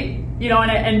actually you know,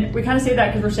 and we kind of say that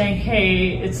because we're saying,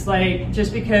 hey, it's like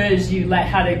just because you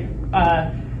had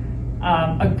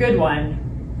a good one,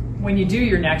 when you do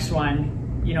your next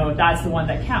one, you know, that's the one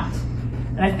that counts.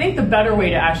 And I think the better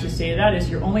way to actually say that is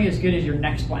you're only as good as your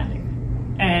next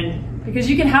landing. And because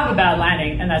you can have a bad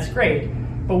landing, and that's great,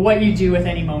 but what you do with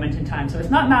any moment in time. So it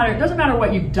doesn't matter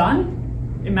what you've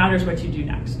done, it matters what you do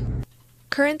next.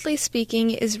 Currently speaking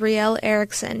is Rielle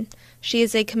Erickson. She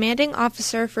is a commanding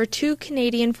officer for 2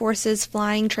 Canadian Forces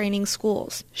flying training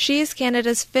schools. She is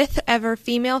Canada's 5th ever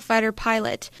female fighter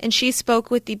pilot, and she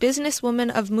spoke with the Businesswoman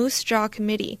of Moose Jaw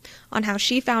Committee on how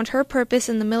she found her purpose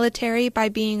in the military by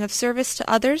being of service to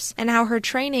others and how her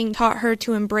training taught her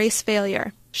to embrace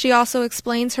failure. She also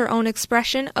explains her own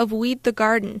expression of weed the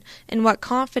garden and what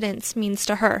confidence means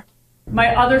to her.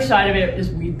 My other side of it is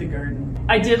weed the garden.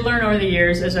 I did learn over the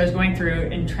years as I was going through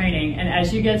in training, and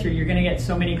as you get through, you're going to get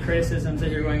so many criticisms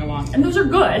as you're going along. And those are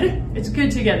good. It's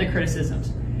good to get the criticisms.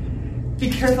 Be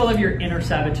careful of your inner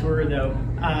saboteur, though,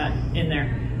 in there.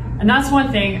 And that's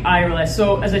one thing I realized.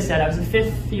 So, as I said, I was the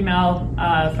 5th female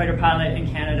fighter pilot in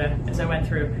Canada as I went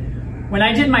through. When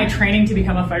I did my training to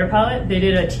become a fighter pilot, they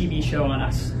did a TV show on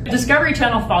us. Discovery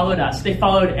Channel followed us. They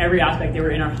followed every aspect. They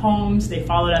were in our homes. They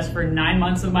followed us for 9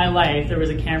 months of my life. There was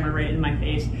a camera right in my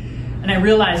face. And I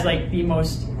realized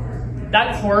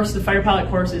that course, the fighter pilot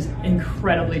course, is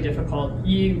incredibly difficult.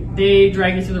 They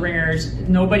drag you through the ringers.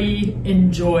 Nobody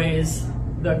enjoys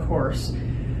the course.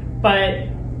 But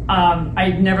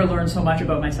I never learned so much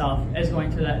about myself as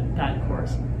going through that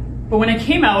course. But when I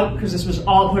came out, because this was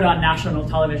all put on national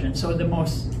television, so the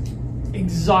most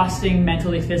exhausting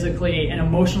mentally, physically, and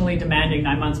emotionally demanding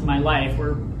 9 months of my life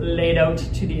were laid out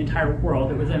to the entire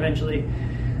world. It was eventually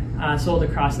sold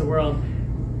across the world.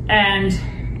 And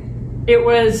it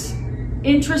was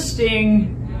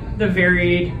interesting, the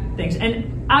varied things.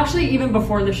 And actually, even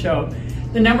before the show,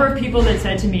 the number of people that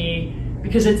said to me,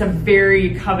 because it's a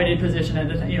very coveted position,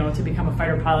 to become a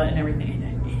fighter pilot and everything,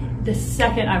 the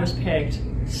second I was picked,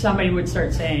 somebody would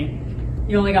start saying,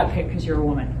 you only got picked because you're a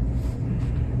woman.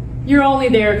 You're only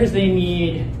there because they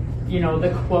need,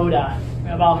 the quota.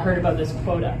 I've all heard about this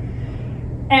quota.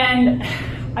 And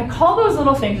I call those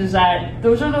little things is that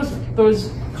those are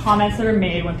those comments that are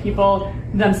made when people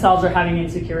themselves are having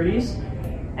insecurities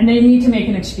and they need to make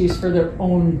an excuse for their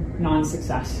own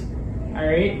non-success. All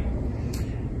right?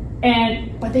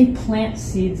 But they plant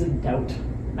seeds of doubt.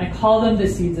 I call them the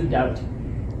seeds of doubt.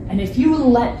 And if you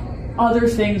let other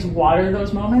things water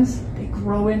those moments, they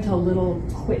grow into little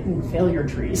quit and failure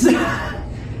trees.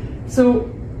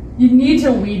 So you need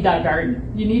to weed that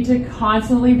garden. You need to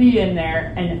constantly be in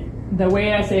there. And the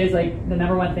way I say is the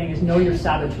number one thing is know your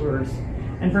saboteurs.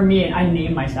 And for me, I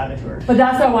name my saboteurs. But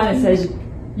that's that one that says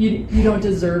you don't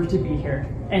deserve to be here.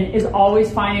 And is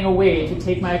always finding a way to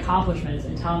take my accomplishments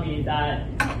and tell me that,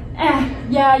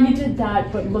 yeah, you did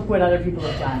that, but look what other people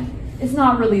have done. It's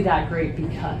not really that great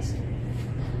because.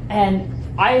 And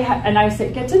I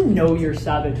say, get to know your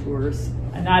saboteurs.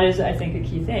 And that is, I think, a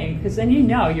key thing. Because then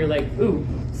you're like, ooh,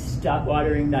 stop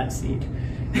watering that seed.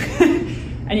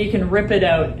 And you can rip it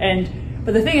out.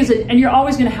 But the thing is, and you're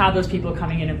always going to have those people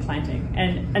coming in and planting.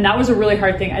 And that was a really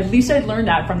hard thing. At least I'd learned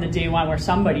that from the day one where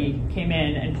somebody came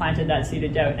in and planted that seed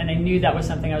of doubt. And I knew that was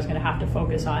something I was going to have to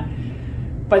focus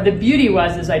on. But the beauty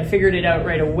is I'd figured it out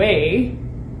right away.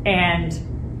 And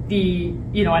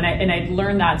I'd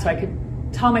learned that so I could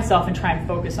tell myself and try and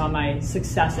focus on my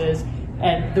successes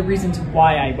and the reasons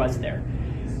why I was there.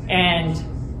 And,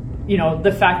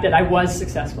 the fact that I was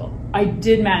successful. I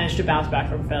did manage to bounce back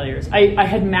from failures. I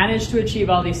had managed to achieve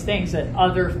all these things that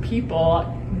other people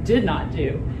did not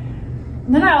do.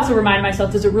 And then I also reminded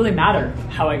myself, does it really matter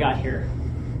how I got here?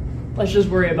 Let's just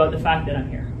worry about the fact that I'm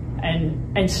here.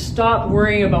 And stop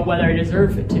worrying about whether I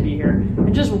deserve it to be here.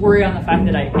 And just worry on the fact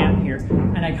that I am here.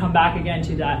 And I come back again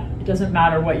to that. It doesn't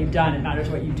matter what you've done, it matters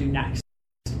what you do next.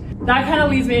 That kind of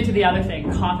leads me into the other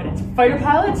thing, confidence. Fighter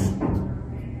pilots,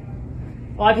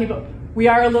 a lot of people, we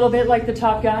are a little bit like the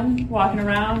Top Gun, walking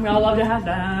around. We all love to have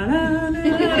that.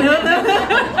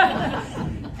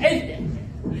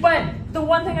 But the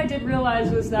one thing I did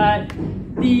realize was that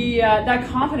that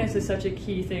confidence is such a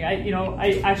key thing. I'm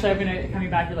going to coming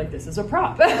back here like this is a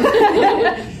prop.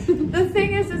 The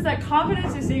thing is that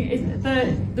confidence is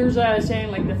there's a saying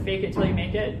like the fake it till you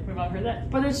make it. We've all heard that,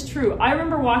 but it's true. I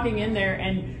remember walking in there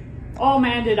and oh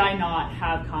man, did I not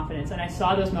have confidence? And I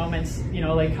saw those moments,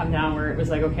 come down where it was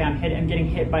like, okay, I'm getting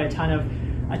hit by a ton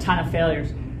of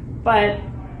failures. But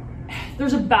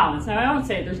there's a balance. Now I don't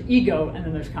say there's ego and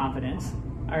then there's confidence.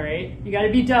 All right, you got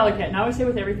to be delicate. And I always say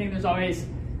with everything, there's always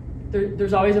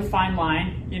a fine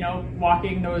line.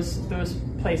 Walking those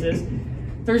places.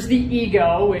 There's the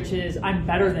ego, which is I'm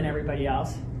better than everybody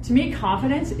else. To me,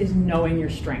 confidence is knowing your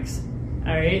strengths,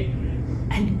 all right?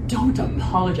 And don't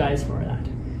apologize for that.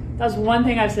 That's one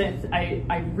thing I've said,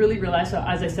 I really realized. So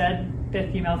as I said,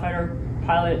 5th female fighter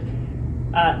pilot,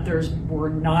 were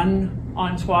none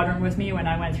on squadron with me when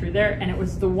I went through there. And it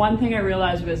was the one thing I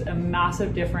realized was a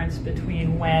massive difference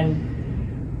between when,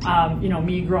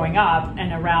 me growing up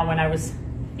and around when I was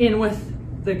in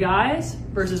with the guys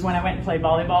versus when I went and played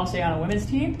volleyball, say on a women's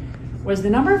team, was the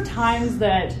number of times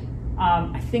that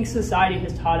I think society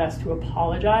has taught us to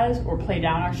apologize or play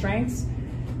down our strengths.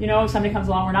 Somebody comes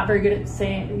along, we're not very good at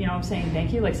saying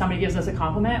thank you. Like somebody gives us a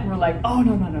compliment and we're like, oh,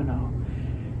 no.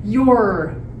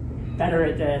 You're better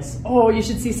at this. Oh, you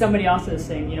should see somebody else's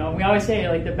thing. We always say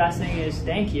like the best thing is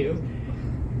thank you.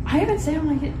 I even say,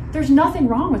 I'm like, there's nothing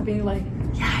wrom with being like,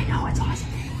 yeah, I know, it's awesome.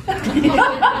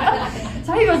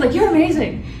 Somebody goes like, you're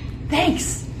amazing.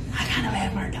 Thanks. I kind of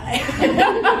am, aren't I?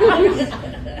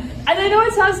 And I know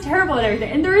it sounds terrible and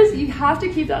everything. And you have to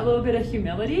keep that little bit of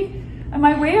humility. And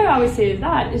my way I always say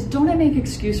that is don't make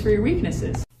excuse for your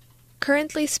weaknesses.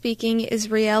 Currently speaking is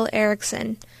Rielle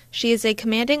Erickson. She is a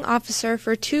commanding officer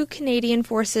for 2 Canadian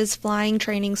Forces flying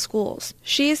training schools.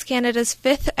 She is Canada's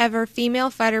 5th ever female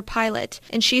fighter pilot,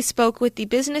 and she spoke with the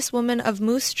Businesswoman of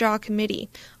Moose Jaw Committee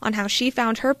on how she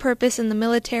found her purpose in the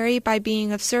military by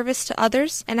being of service to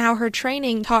others and how her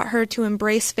training taught her to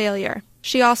embrace failure.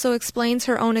 She also explains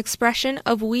her own expression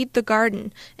of weed the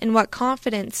garden and what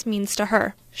confidence means to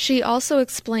her. She also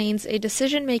explains a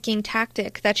decision-making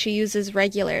tactic that she uses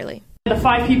regularly. The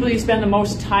 5 people you spend the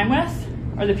most time with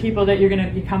are the people that you're going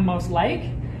to become most like.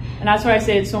 And that's why I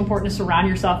say it's so important to surround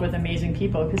yourself with amazing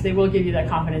people, because they will give you that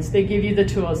confidence. They give you the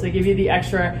tools. They give you the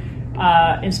extra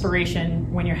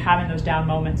inspiration when you're having those down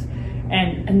moments.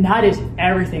 And that is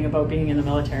everything about being in the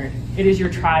military. It is your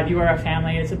tribe. You are a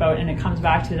family. And it comes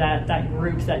back to that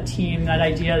group, that team, that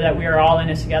idea that we are all in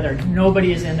this together.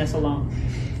 Nobody is in this alone,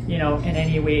 in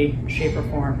any way, shape, or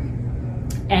form.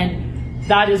 And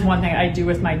that is one thing I do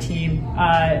with my team,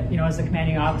 as the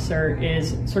commanding officer,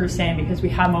 is sort of saying, because we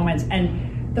have moments,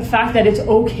 and the fact that it's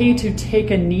okay to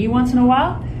take a knee once in a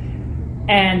while,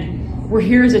 and we're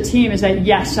here as a team, is that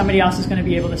yes, somebody else is going to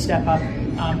be able to step up.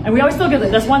 And we always feel guilty.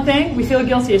 That's one thing, we feel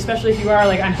guilty, especially if you are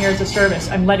like, I'm here as a service,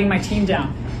 I'm letting my team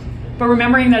down. But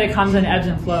remembering that it comes in ebbs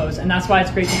and flows, and that's why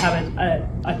it's great to have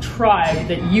a tribe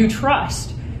that you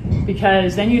trust.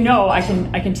 Because then I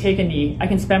can take a knee. I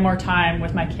can spend more time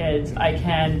with my kids. I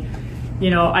can,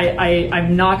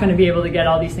 I'm not going to be able to get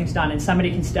all these things done, and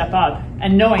somebody can step up,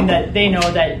 and knowing that they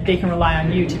know that they can rely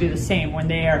on you to do the same when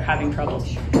they are having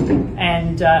troubles,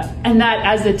 and that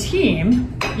as a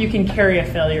team you can carry a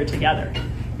failure together.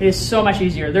 It is so much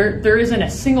easier. There isn't a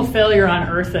single failure on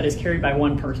earth that is carried by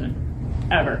one person,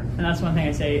 ever. And that's one thing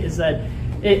I say, is that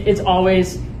it's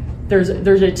always.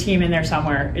 There's a team in there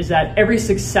somewhere, is that every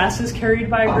success is carried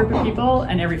by a group of people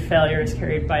and every failure is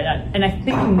carried by that. And I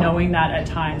think knowing that at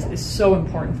times is so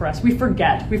important for us. We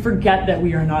forget that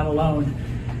we are not alone.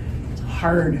 It's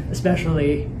hard,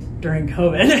 especially during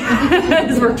COVID,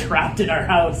 as we're trapped in our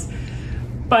house.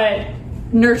 But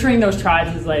nurturing those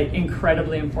tribes is like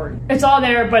incredibly important. It's all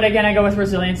there, but again, I go with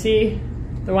resiliency.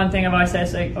 The one thing I've always said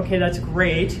is like, okay, that's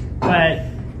great, but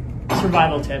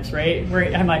survival tips, right?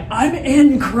 Where I'm like, I'm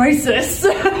in crisis.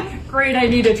 Great, I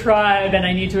need a tribe and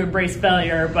I need to embrace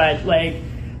failure, but like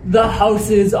the house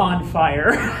is on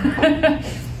fire.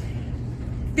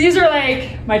 These are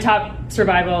like my top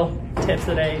survival tips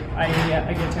that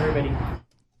I give to everybody.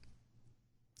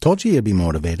 Told you you'd be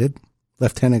motivated.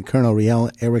 Lieutenant Colonel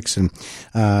Rielle Erickson,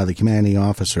 the commanding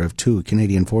officer of 2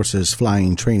 Canadian Forces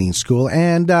Flying Training School,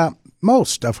 and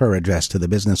most of her address to the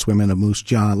businesswomen of Moose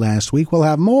Jaw last week. We'll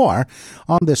have more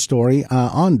on this story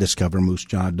on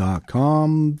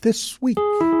discovermoosejaw.com this week.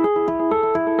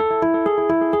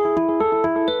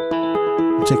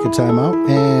 We'll take a time out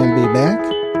and be back.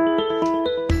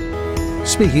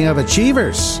 Speaking of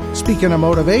achievers, speaking of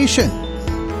motivation,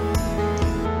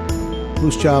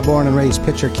 Moose Jaw born and raised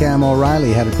pitcher Cam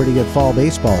O'Reilly had a pretty good fall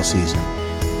baseball season.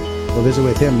 We'll visit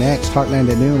with him next.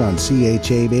 Heartland at noon on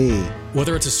CHAB.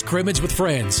 Whether it's a scrimmage with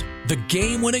friends, the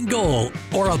game-winning goal,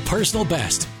 or a personal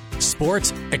best,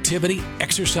 sports, activity,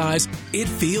 exercise, it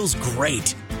feels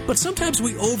great. But sometimes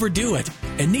we overdo it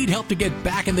and need help to get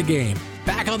back in the game,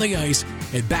 back on the ice,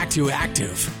 and back to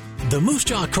active. The Moose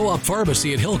Jaw Co-op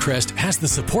Pharmacy at Hillcrest has the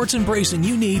supports and bracing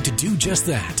you need to do just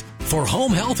that. For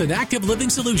home health and active living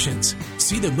solutions,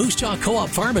 see the Moose Jaw Co-op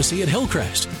Pharmacy at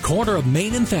Hillcrest, corner of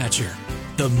Main and Thatcher.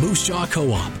 The Moose Jaw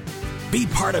Co-op. Be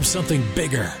part of something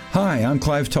bigger. Hi, I'm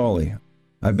Clive Tolley.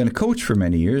 I've been a coach for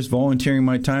many years, volunteering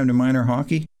my time to minor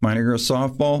hockey, minor girls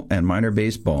softball, and minor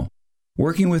baseball.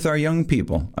 Working with our young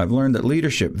people, I've learned that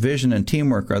leadership, vision, and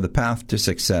teamwork are the path to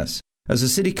success. As a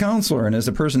city councillor and as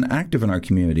a person active in our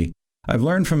community, I've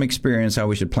learned from experience how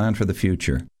we should plan for the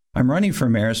future. I'm running for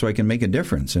mayor so I can make a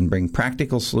difference and bring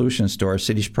practical solutions to our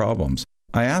city's problems.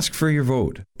 I ask for your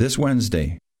vote this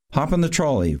Wednesday. Hop on the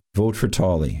trolley. Vote for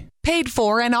Tolley. Paid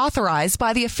for and authorized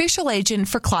by the official agent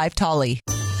for Clive Tolley.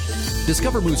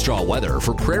 Discover Moose Jaw weather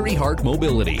for Prairie Heart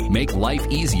Mobility. Make life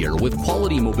easier with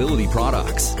quality mobility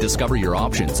products. Discover your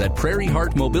options at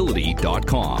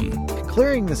prairieheartmobility.com.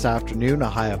 Clearing this afternoon, a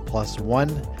high of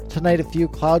 +1. Tonight, a few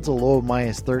clouds, a low of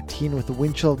 -13 with a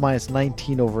wind chill of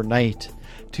 -19 overnight.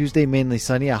 Tuesday, mainly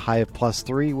sunny, a high of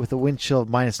 +3 with a wind chill of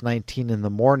 -19 in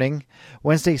the morning.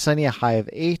 Wednesday, sunny, a high of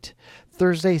 8.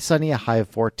 Thursday, sunny, a high of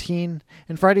 14.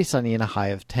 And Friday, sunny and a high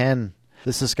of 10.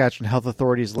 The Saskatchewan Health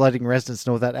Authority is letting residents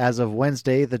know that as of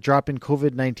Wednesday, the drop-in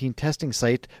COVID-19 testing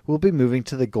site will be moving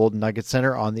to the Golden Nugget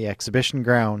Centre on the exhibition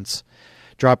grounds.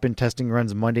 Drop-in testing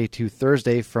runs Monday to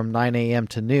Thursday from 9 a.m.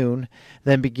 to noon.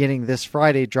 Then beginning this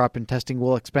Friday, drop-in testing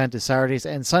will expand to Saturdays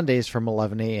and Sundays from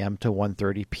 11 a.m. to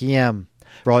 1:30 p.m.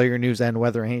 For all your news and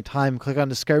weather anytime, click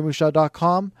on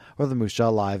discovermoosejaw.com or the Moose Jaw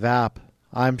Live app.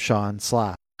 I'm Sean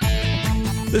Slapp.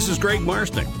 This is Greg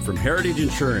Marsnick from Heritage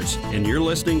Insurance, and you're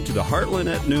listening to the Heartland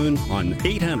at Noon on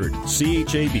 800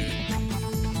 CHAB.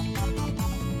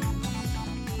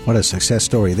 What a success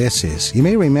story this is. You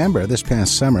may remember this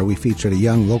past summer we featured a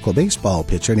young local baseball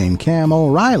pitcher named Cam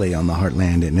O'Reilly on the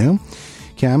Heartland at Noon.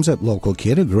 Cam's a local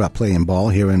kid who grew up playing ball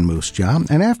here in Moose Jaw,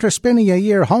 and after spending a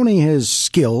year honing his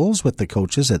skills with the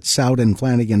coaches at Soudan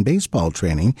Flanagan Baseball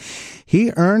Training,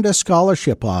 he earned a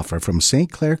scholarship offer from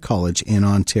St. Clair College in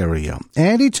Ontario,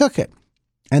 and he took it.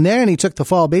 And then he took the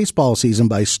fall baseball season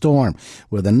by storm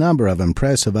with a number of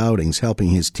impressive outings helping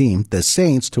his team, the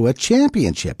Saints, to a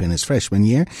championship in his freshman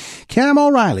year. Cam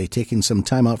O'Reilly taking some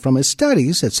time out from his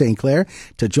studies at St. Clair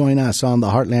to join us on the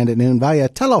Heartland at Noon via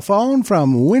telephone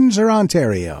from Windsor,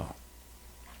 Ontario.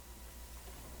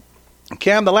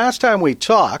 Cam, the last time we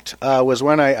talked was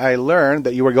when I learned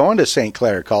that you were going to St.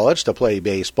 Clair College to play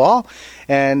baseball,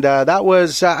 and that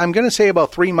was, I'm going to say,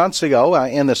 about 3 months ago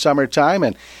in the summertime,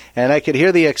 and I could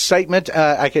hear the excitement,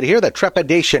 I could hear the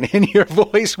trepidation in your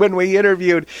voice when we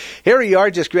interviewed. Here you are,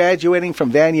 just graduating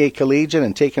from Vanier Collegiate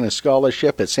and taking a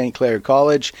scholarship at St. Clair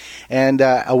College, and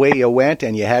away you went,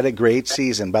 and you had a great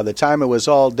season. By the time it was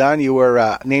all done, you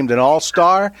were named an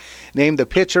All-Star, named the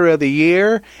Pitcher of the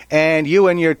Year, and you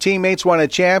and your teammates won a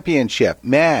championship.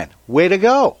 Man, way to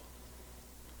go.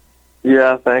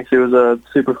 Yeah, thanks. It was a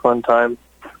super fun time.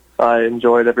 I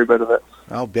enjoyed every bit of it.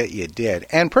 I'll bet you did.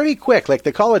 And pretty quick, like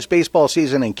the college baseball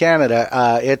season in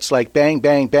Canada, it's like bang,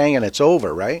 bang, bang, and it's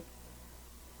over, right?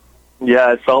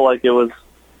 Yeah, it felt like it was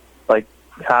like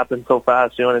happened so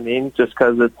fast, you know what I mean? Just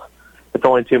because it's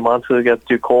only 2 months, so it gets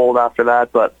too cold after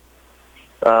that. But,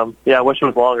 yeah, I wish it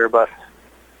was longer, but...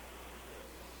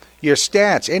 Your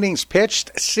stats: innings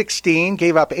pitched 16,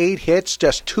 gave up 8 hits,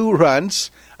 just 2 runs,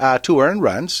 2 earned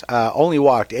runs, only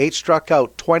walked 8, struck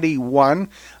out 21,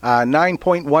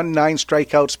 9.19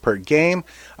 strikeouts per game.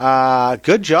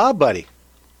 Good job, buddy.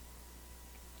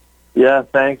 Yeah,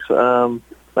 thanks. I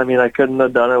mean, I couldn't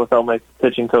have done it without my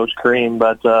pitching coach, Kareem,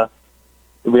 but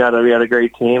we had a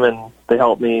great team, and they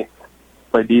helped me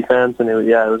play defense, and it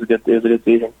was a good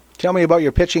season. Tell me about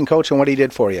your pitching coach and what he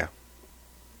did for you.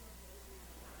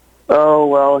 Oh,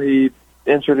 well, he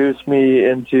introduced me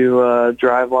into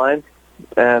Driveline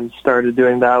and started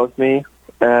doing that with me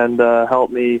and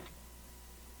helped me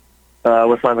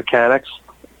with my mechanics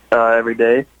every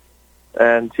day.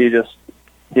 And he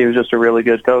was just a really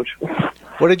good coach.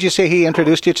 What did you say he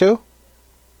introduced you to?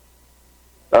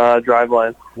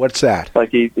 Driveline. What's that? Like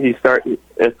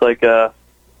it's like I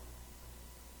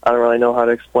don't really know how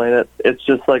to explain it. It's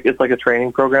like a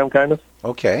training program kind of.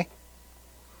 Okay.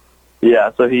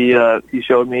 Yeah, so he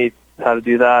showed me how to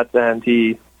do that, and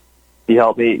he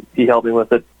helped me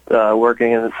with it,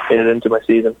 working it into my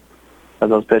season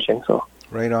as I was pitching. So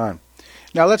right on.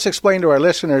 Now let's explain to our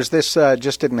listeners. This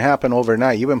just didn't happen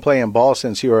overnight. You've been playing ball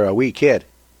since you were a wee kid.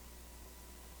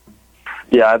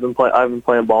 Yeah, I've been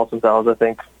playing ball since I was, I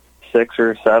think, 6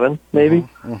 or 7, maybe.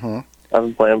 Mm-hmm. I've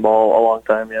been playing ball a long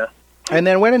time. Yeah. And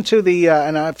then went into the,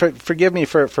 forgive me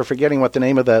for forgetting what the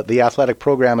name of the athletic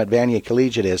program at Vanier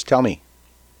Collegiate is. Tell me.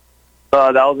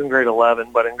 That was in grade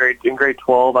 11, but in grade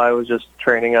 12, I was just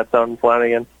training at Soudan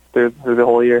Flanagan through the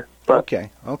whole year. But,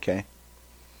 okay.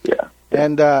 Yeah.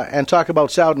 And talk about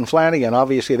Soudan Flanagan.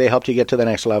 Obviously, they helped you get to the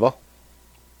next level.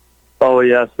 Oh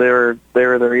yes, they were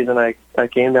the reason I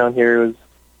came down here.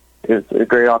 It was a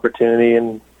great opportunity,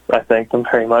 and I thank them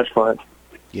very much for it.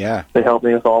 Yeah. They helped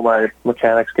me with all my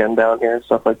mechanics getting down here and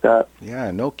stuff like that.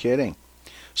 Yeah, no kidding.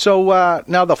 So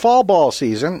now the fall ball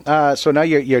season. So now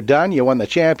you're done. You won the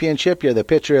championship. You're the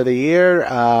pitcher of the year.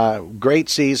 Great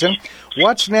season.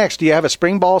 What's next? Do you have a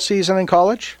spring ball season in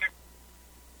college?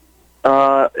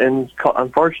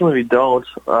 Unfortunately, we don't.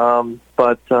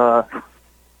 But I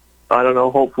don't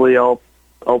know. Hopefully, I'll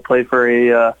play for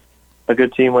a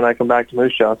good team when I come back to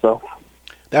Moose Jaw. So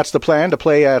that's the plan, to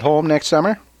play at home next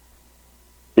summer.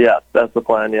 Yeah, that's the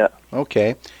plan. Yeah.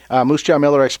 Okay. Moose Jaw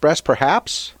Miller Express,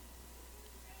 perhaps.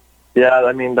 Yeah,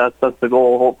 I mean that's the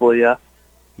goal. Hopefully, yeah.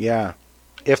 Yeah,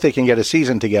 if they can get a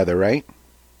season together, right?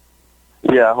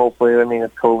 Yeah, hopefully. I mean,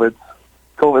 it's COVID's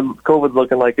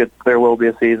looking like there will be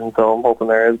a season, so I'm hoping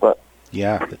there is. But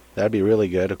yeah, that'd be really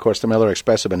good. Of course, the Miller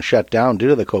Express have been shut down due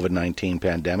to the COVID-19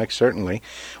 pandemic, certainly.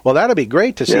 Well, that'd be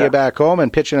great to see you back home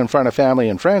and pitching in front of family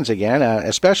and friends again,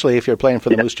 especially if you're playing for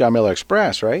the Moose Jaw Miller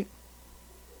Express, right?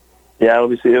 Yeah,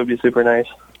 it'll be super nice.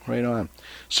 Right on.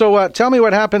 So tell me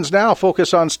what happens now.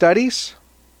 Focus on studies?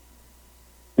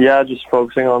 Yeah, just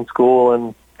focusing on school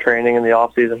and training in the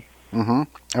off season. Mm-hmm.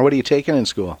 And what are you taking in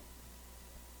school?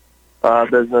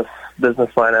 Business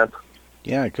finance.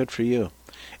 Yeah, good for you.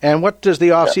 And what does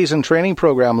the off-season training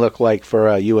program look like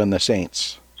for you and the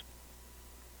Saints?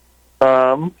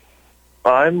 I'm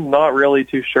not really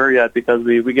too sure yet because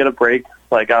we get a break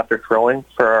like after throwing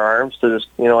for our arms to just,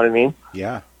 you know what I mean?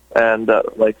 Yeah. And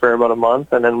like for about a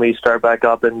month, and then we start back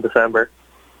up in December.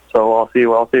 So I'll see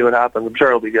what happens. I'm sure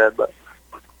it'll be good. But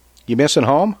you missing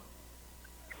home?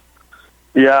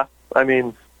 Yeah, I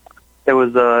mean, it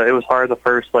was hard the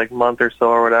first like month or so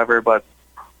or whatever, but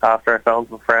after I found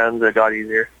some friends, it got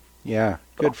easier. Yeah,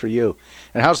 good for you.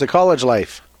 And how's the college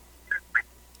life?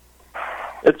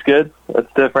 It's good.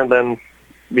 It's different than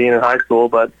being in high school,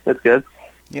 but it's good.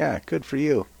 Yeah, good for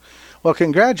you. Well,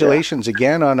 congratulations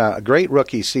again on a great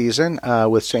rookie season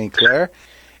with St. Clair.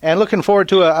 And looking forward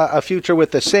to a future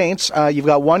with the Saints. You've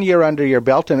got 1 year under your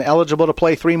belt and eligible to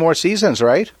play 3 more seasons,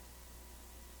 right?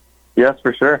 Yes,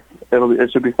 for sure.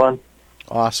 It should be fun.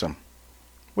 Awesome.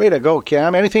 Way to go,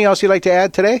 Cam. Anything else you'd like to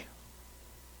add today?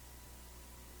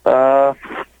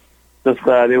 Just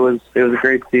that it was a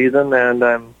great season, and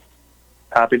I'm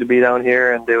happy to be down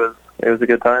here, and it was a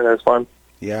good time. It was fun.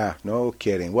 Yeah, no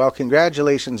kidding. Well,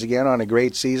 congratulations again on a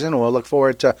great season. We'll look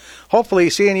forward to hopefully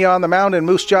seeing you on the mound in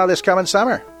Moose Jaw this coming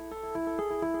summer.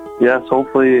 Yes,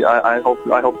 hopefully. I hope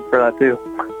for that too.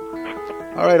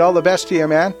 All right, all the best to you,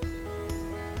 man.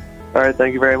 All right,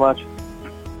 thank you very much.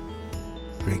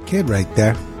 Great kid right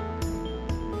there.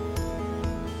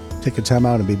 Take a time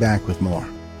out and be back with more.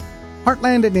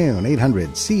 Heartland at Noon, 800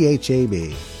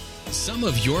 CHAB. Some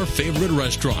of your favorite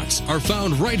restaurants are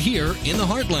found right here in the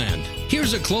Heartland.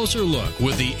 Here's a closer look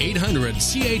with the 800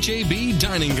 CHAB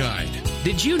Dining Guide.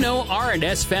 Did you know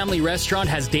R&S Family Restaurant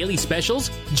has daily specials?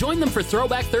 Join them for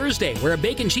Throwback Thursday, where a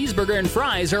bacon cheeseburger and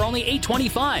fries are only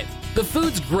 $8.25. The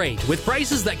food's great, with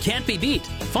prices that can't be beat.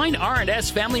 Find R&S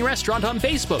Family Restaurant on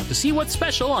Facebook to see what's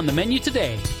special on the menu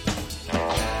today.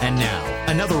 And now,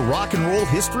 another rock and roll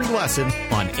history lesson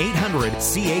on 800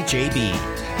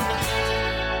 CHAB.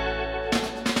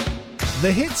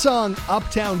 The hit song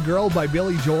Uptown Girl by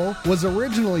Billy Joel was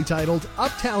originally titled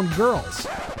Uptown Girls,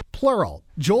 plural.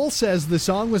 Joel says the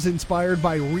song was inspired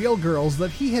by real girls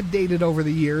that he had dated over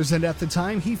the years, and at the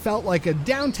time he felt like a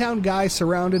downtown guy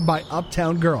surrounded by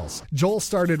uptown girls. Joel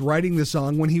started writing the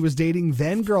song when he was dating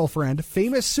then-girlfriend,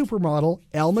 famous supermodel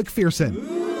Elle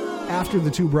Macpherson. After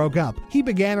the two broke up, he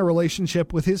began a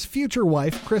relationship with his future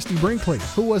wife, Christy Brinkley,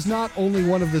 who was not only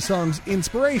one of the song's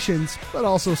inspirations, but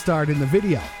also starred in the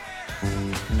video.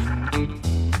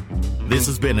 This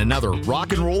has been another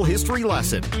rock and roll history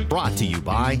lesson brought to you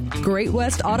by Great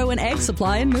West Auto and Egg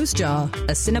Supply in Moose Jaw,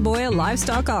 Assiniboia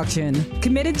Livestock Auction,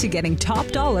 committed to getting top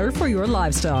dollar for your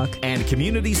livestock. And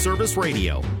Community Service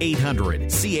Radio, 800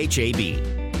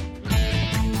 CHAB.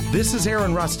 This is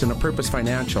Aaron Rustin of Purpose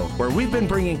Financial, where we've been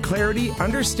bringing clarity,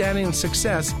 understanding, and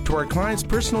success to our clients'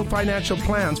 personal financial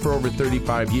plans for over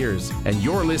 35 years. And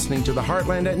you're listening to the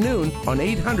Heartland at Noon on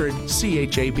 800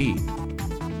 CHAB.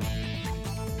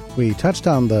 We touched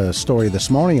on the story this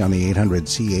morning on the 800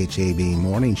 CHAB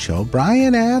morning show.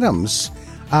 Bryan Adams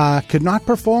could not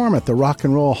perform at the Rock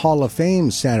and Roll Hall of Fame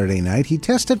Saturday night. He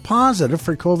tested positive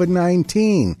for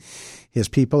COVID-19. His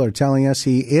people are telling us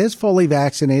he is fully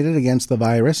vaccinated against the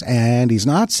virus, and he's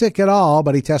not sick at all,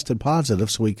 but he tested positive,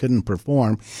 so he couldn't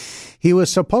perform. He was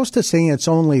supposed to sing It's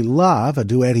Only Love, a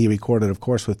duet he recorded, of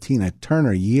course, with Tina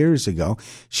Turner years ago.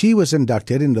 She was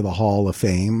inducted into the Hall of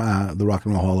Fame, the Rock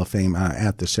and Roll Hall of Fame,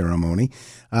 at the ceremony,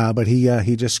 but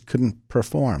he just couldn't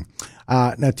perform.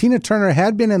 Now, Tina Turner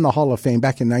had been in the Hall of Fame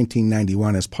back in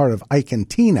 1991 as part of Ike and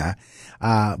Tina,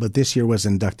 but this year was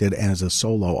inducted as a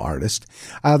solo artist.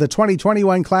 The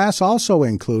 2021 class also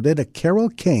included Carole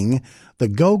King, the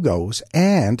Go-Go's,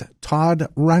 and Todd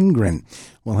Rundgren.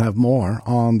 We'll have more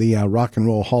on the Rock and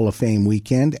Roll Hall of Fame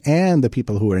weekend and the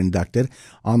people who are inducted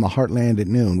on the Heartland at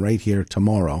noon right here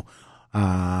tomorrow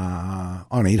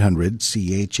on 800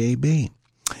 CHAB.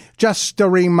 Just a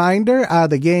reminder,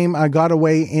 the game got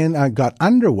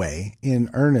underway in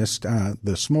earnest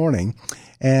this morning,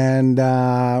 and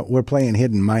we're playing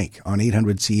Hidden Mike on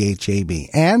 800 CHAB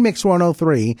and Mix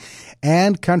 103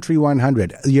 and Country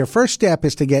 100. Your first step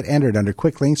is to get entered under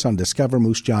quick links on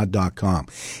discovermoosejaw.com.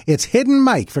 It's Hidden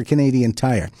Mike for Canadian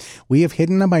Tire. We have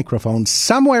hidden a microphone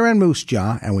somewhere in Moose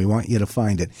Jaw, and we want you to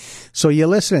find it. So you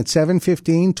listen at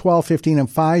 7:15, 12:15, and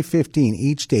 5:15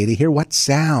 each day to hear what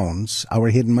sounds our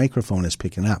hidden microphone is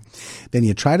picking up. Then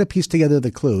you try to piece together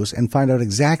the clues and find out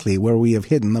exactly where we have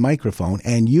hidden the microphone,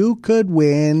 and you could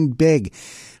win big.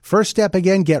 First step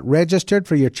again, get registered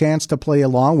for your chance to play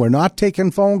along. We're not taking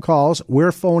phone calls.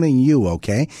 We're phoning you,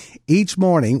 okay? Each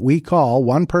morning, we call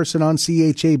one person on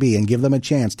CHAB and give them a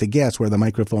chance to guess where the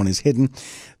microphone is hidden.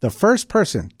 The first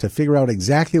person to figure out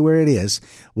exactly where it is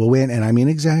will win, and I mean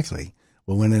exactly,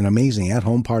 will win an amazing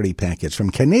at-home party package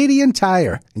from Canadian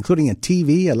Tire, including a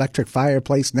TV, electric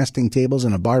fireplace, nesting tables,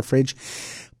 and a bar fridge.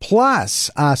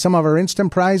 Plus, some of our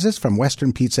instant prizes from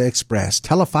Western Pizza Express,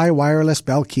 Telefy Wireless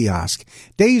Bell Kiosk,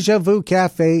 Deja Vu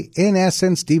Cafe, In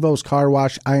Essence, Devo's Car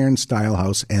Wash, Iron Style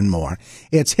House, and more.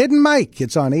 It's Hidden Mike.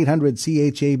 It's on 800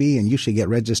 CHAB, and you should get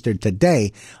registered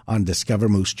today on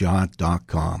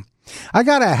discovermoosejaw.com. I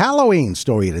got a Halloween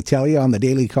story to tell you on the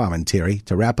Daily Commentary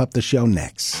to wrap up the show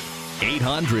next.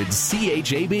 800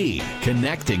 CHAB,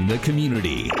 connecting the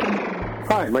community.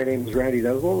 Hi, my name is Randy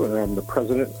Desville, and I'm the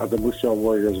president of the Moose Jaw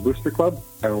Warriors Booster Club,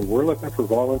 and we're looking for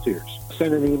volunteers.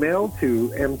 Send an email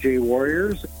to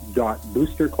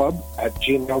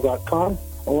mjwarriors.boosterclub@gmail.com,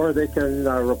 or they can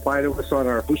reply to us on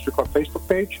our Booster Club Facebook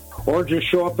page, or just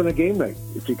show up in a game night.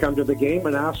 If you come to the game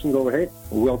and ask and go, hey,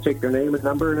 we'll take their name and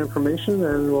number and information,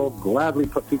 and we'll gladly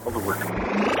put people to work.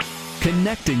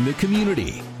 Connecting the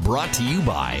community. Brought to you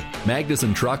by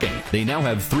Magnuson Trucking. They now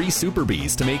have 3 Super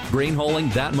Bs to make grain hauling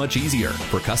that much easier.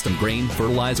 For custom grain,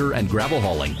 fertilizer, and gravel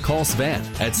hauling, call Sven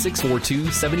at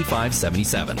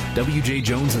 642-7577. W.J.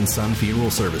 Jones & Son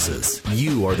Funeral Services.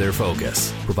 You are their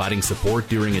focus. Providing support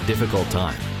during a difficult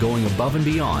time. Going above and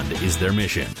beyond is their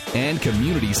mission. And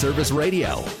Community Service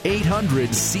Radio.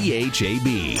 800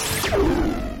 CHAB.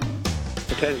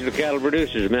 Attention to cattle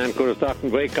producers, Mancoda Stock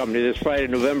and Grain Company this Friday,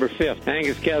 November 5th.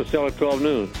 Angus calves sell at 12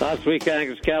 noon. Last week,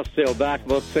 Angus calves sale back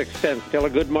about 6 cents. Still a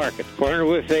good market. 400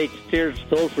 with 8 steers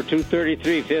sold for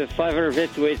 $2.33.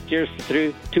 550 weights steers for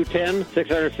 $2.10.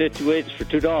 650 weights for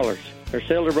 $2. Our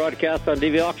sales are broadcast on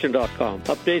dvauction.com.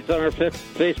 Updates on our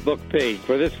Facebook page.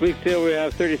 For this week's sale, we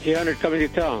have 3,300 coming to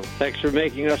town. Thanks for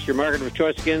making us your market of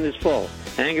choice again this fall.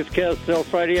 Angus calves sell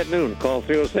Friday at noon. Call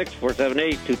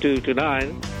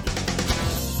 306-478-2229.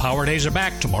 Power Days are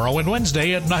back tomorrow and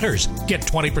Wednesday at Nutters. Get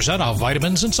 20% off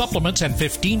vitamins and supplements and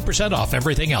 15% off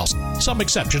everything else. Some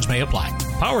exceptions may apply.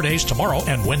 Power Days tomorrow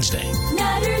and Wednesday.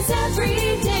 Nutters every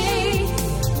day.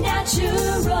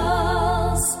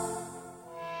 Naturals.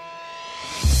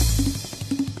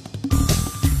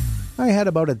 I had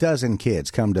about a dozen kids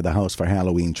come to the house for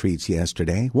Halloween treats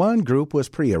yesterday. One group was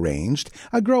prearranged,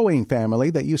 a growing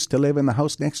family that used to live in the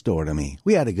house next door to me.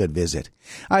 We had a good visit.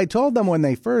 I told them when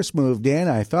they first moved in,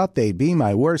 I thought they'd be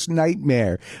my worst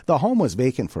nightmare. The home was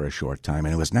vacant for a short time,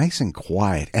 and it was nice and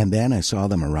quiet, and then I saw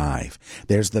them arrive.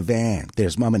 There's the van,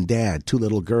 there's Mom and Dad, 2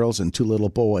 little girls and 2 little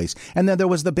boys, and then there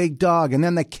was the big dog, and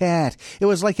then the cat. It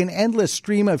was like an endless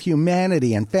stream of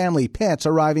humanity and family pets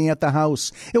arriving at the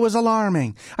house. It was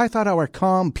alarming. I thought our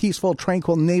calm, peaceful,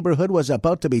 tranquil neighborhood was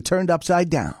about to be turned upside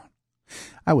down.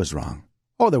 I was wrong.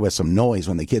 Oh, there was some noise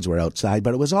when the kids were outside,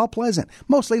 but it was all pleasant,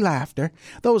 mostly laughter.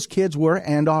 Those kids were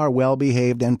and are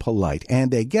well-behaved and polite,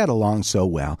 and they get along so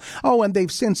well. Oh, and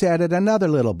they've since added another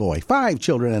little boy, 5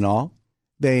 children in all.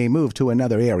 They moved to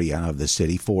another area of the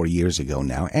city 4 years ago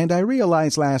now, and I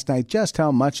realized last night just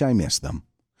how much I miss them.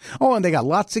 Oh, and they got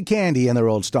lots of candy in their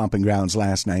old stomping grounds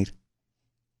last night.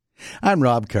 I'm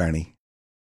Rob Kearney.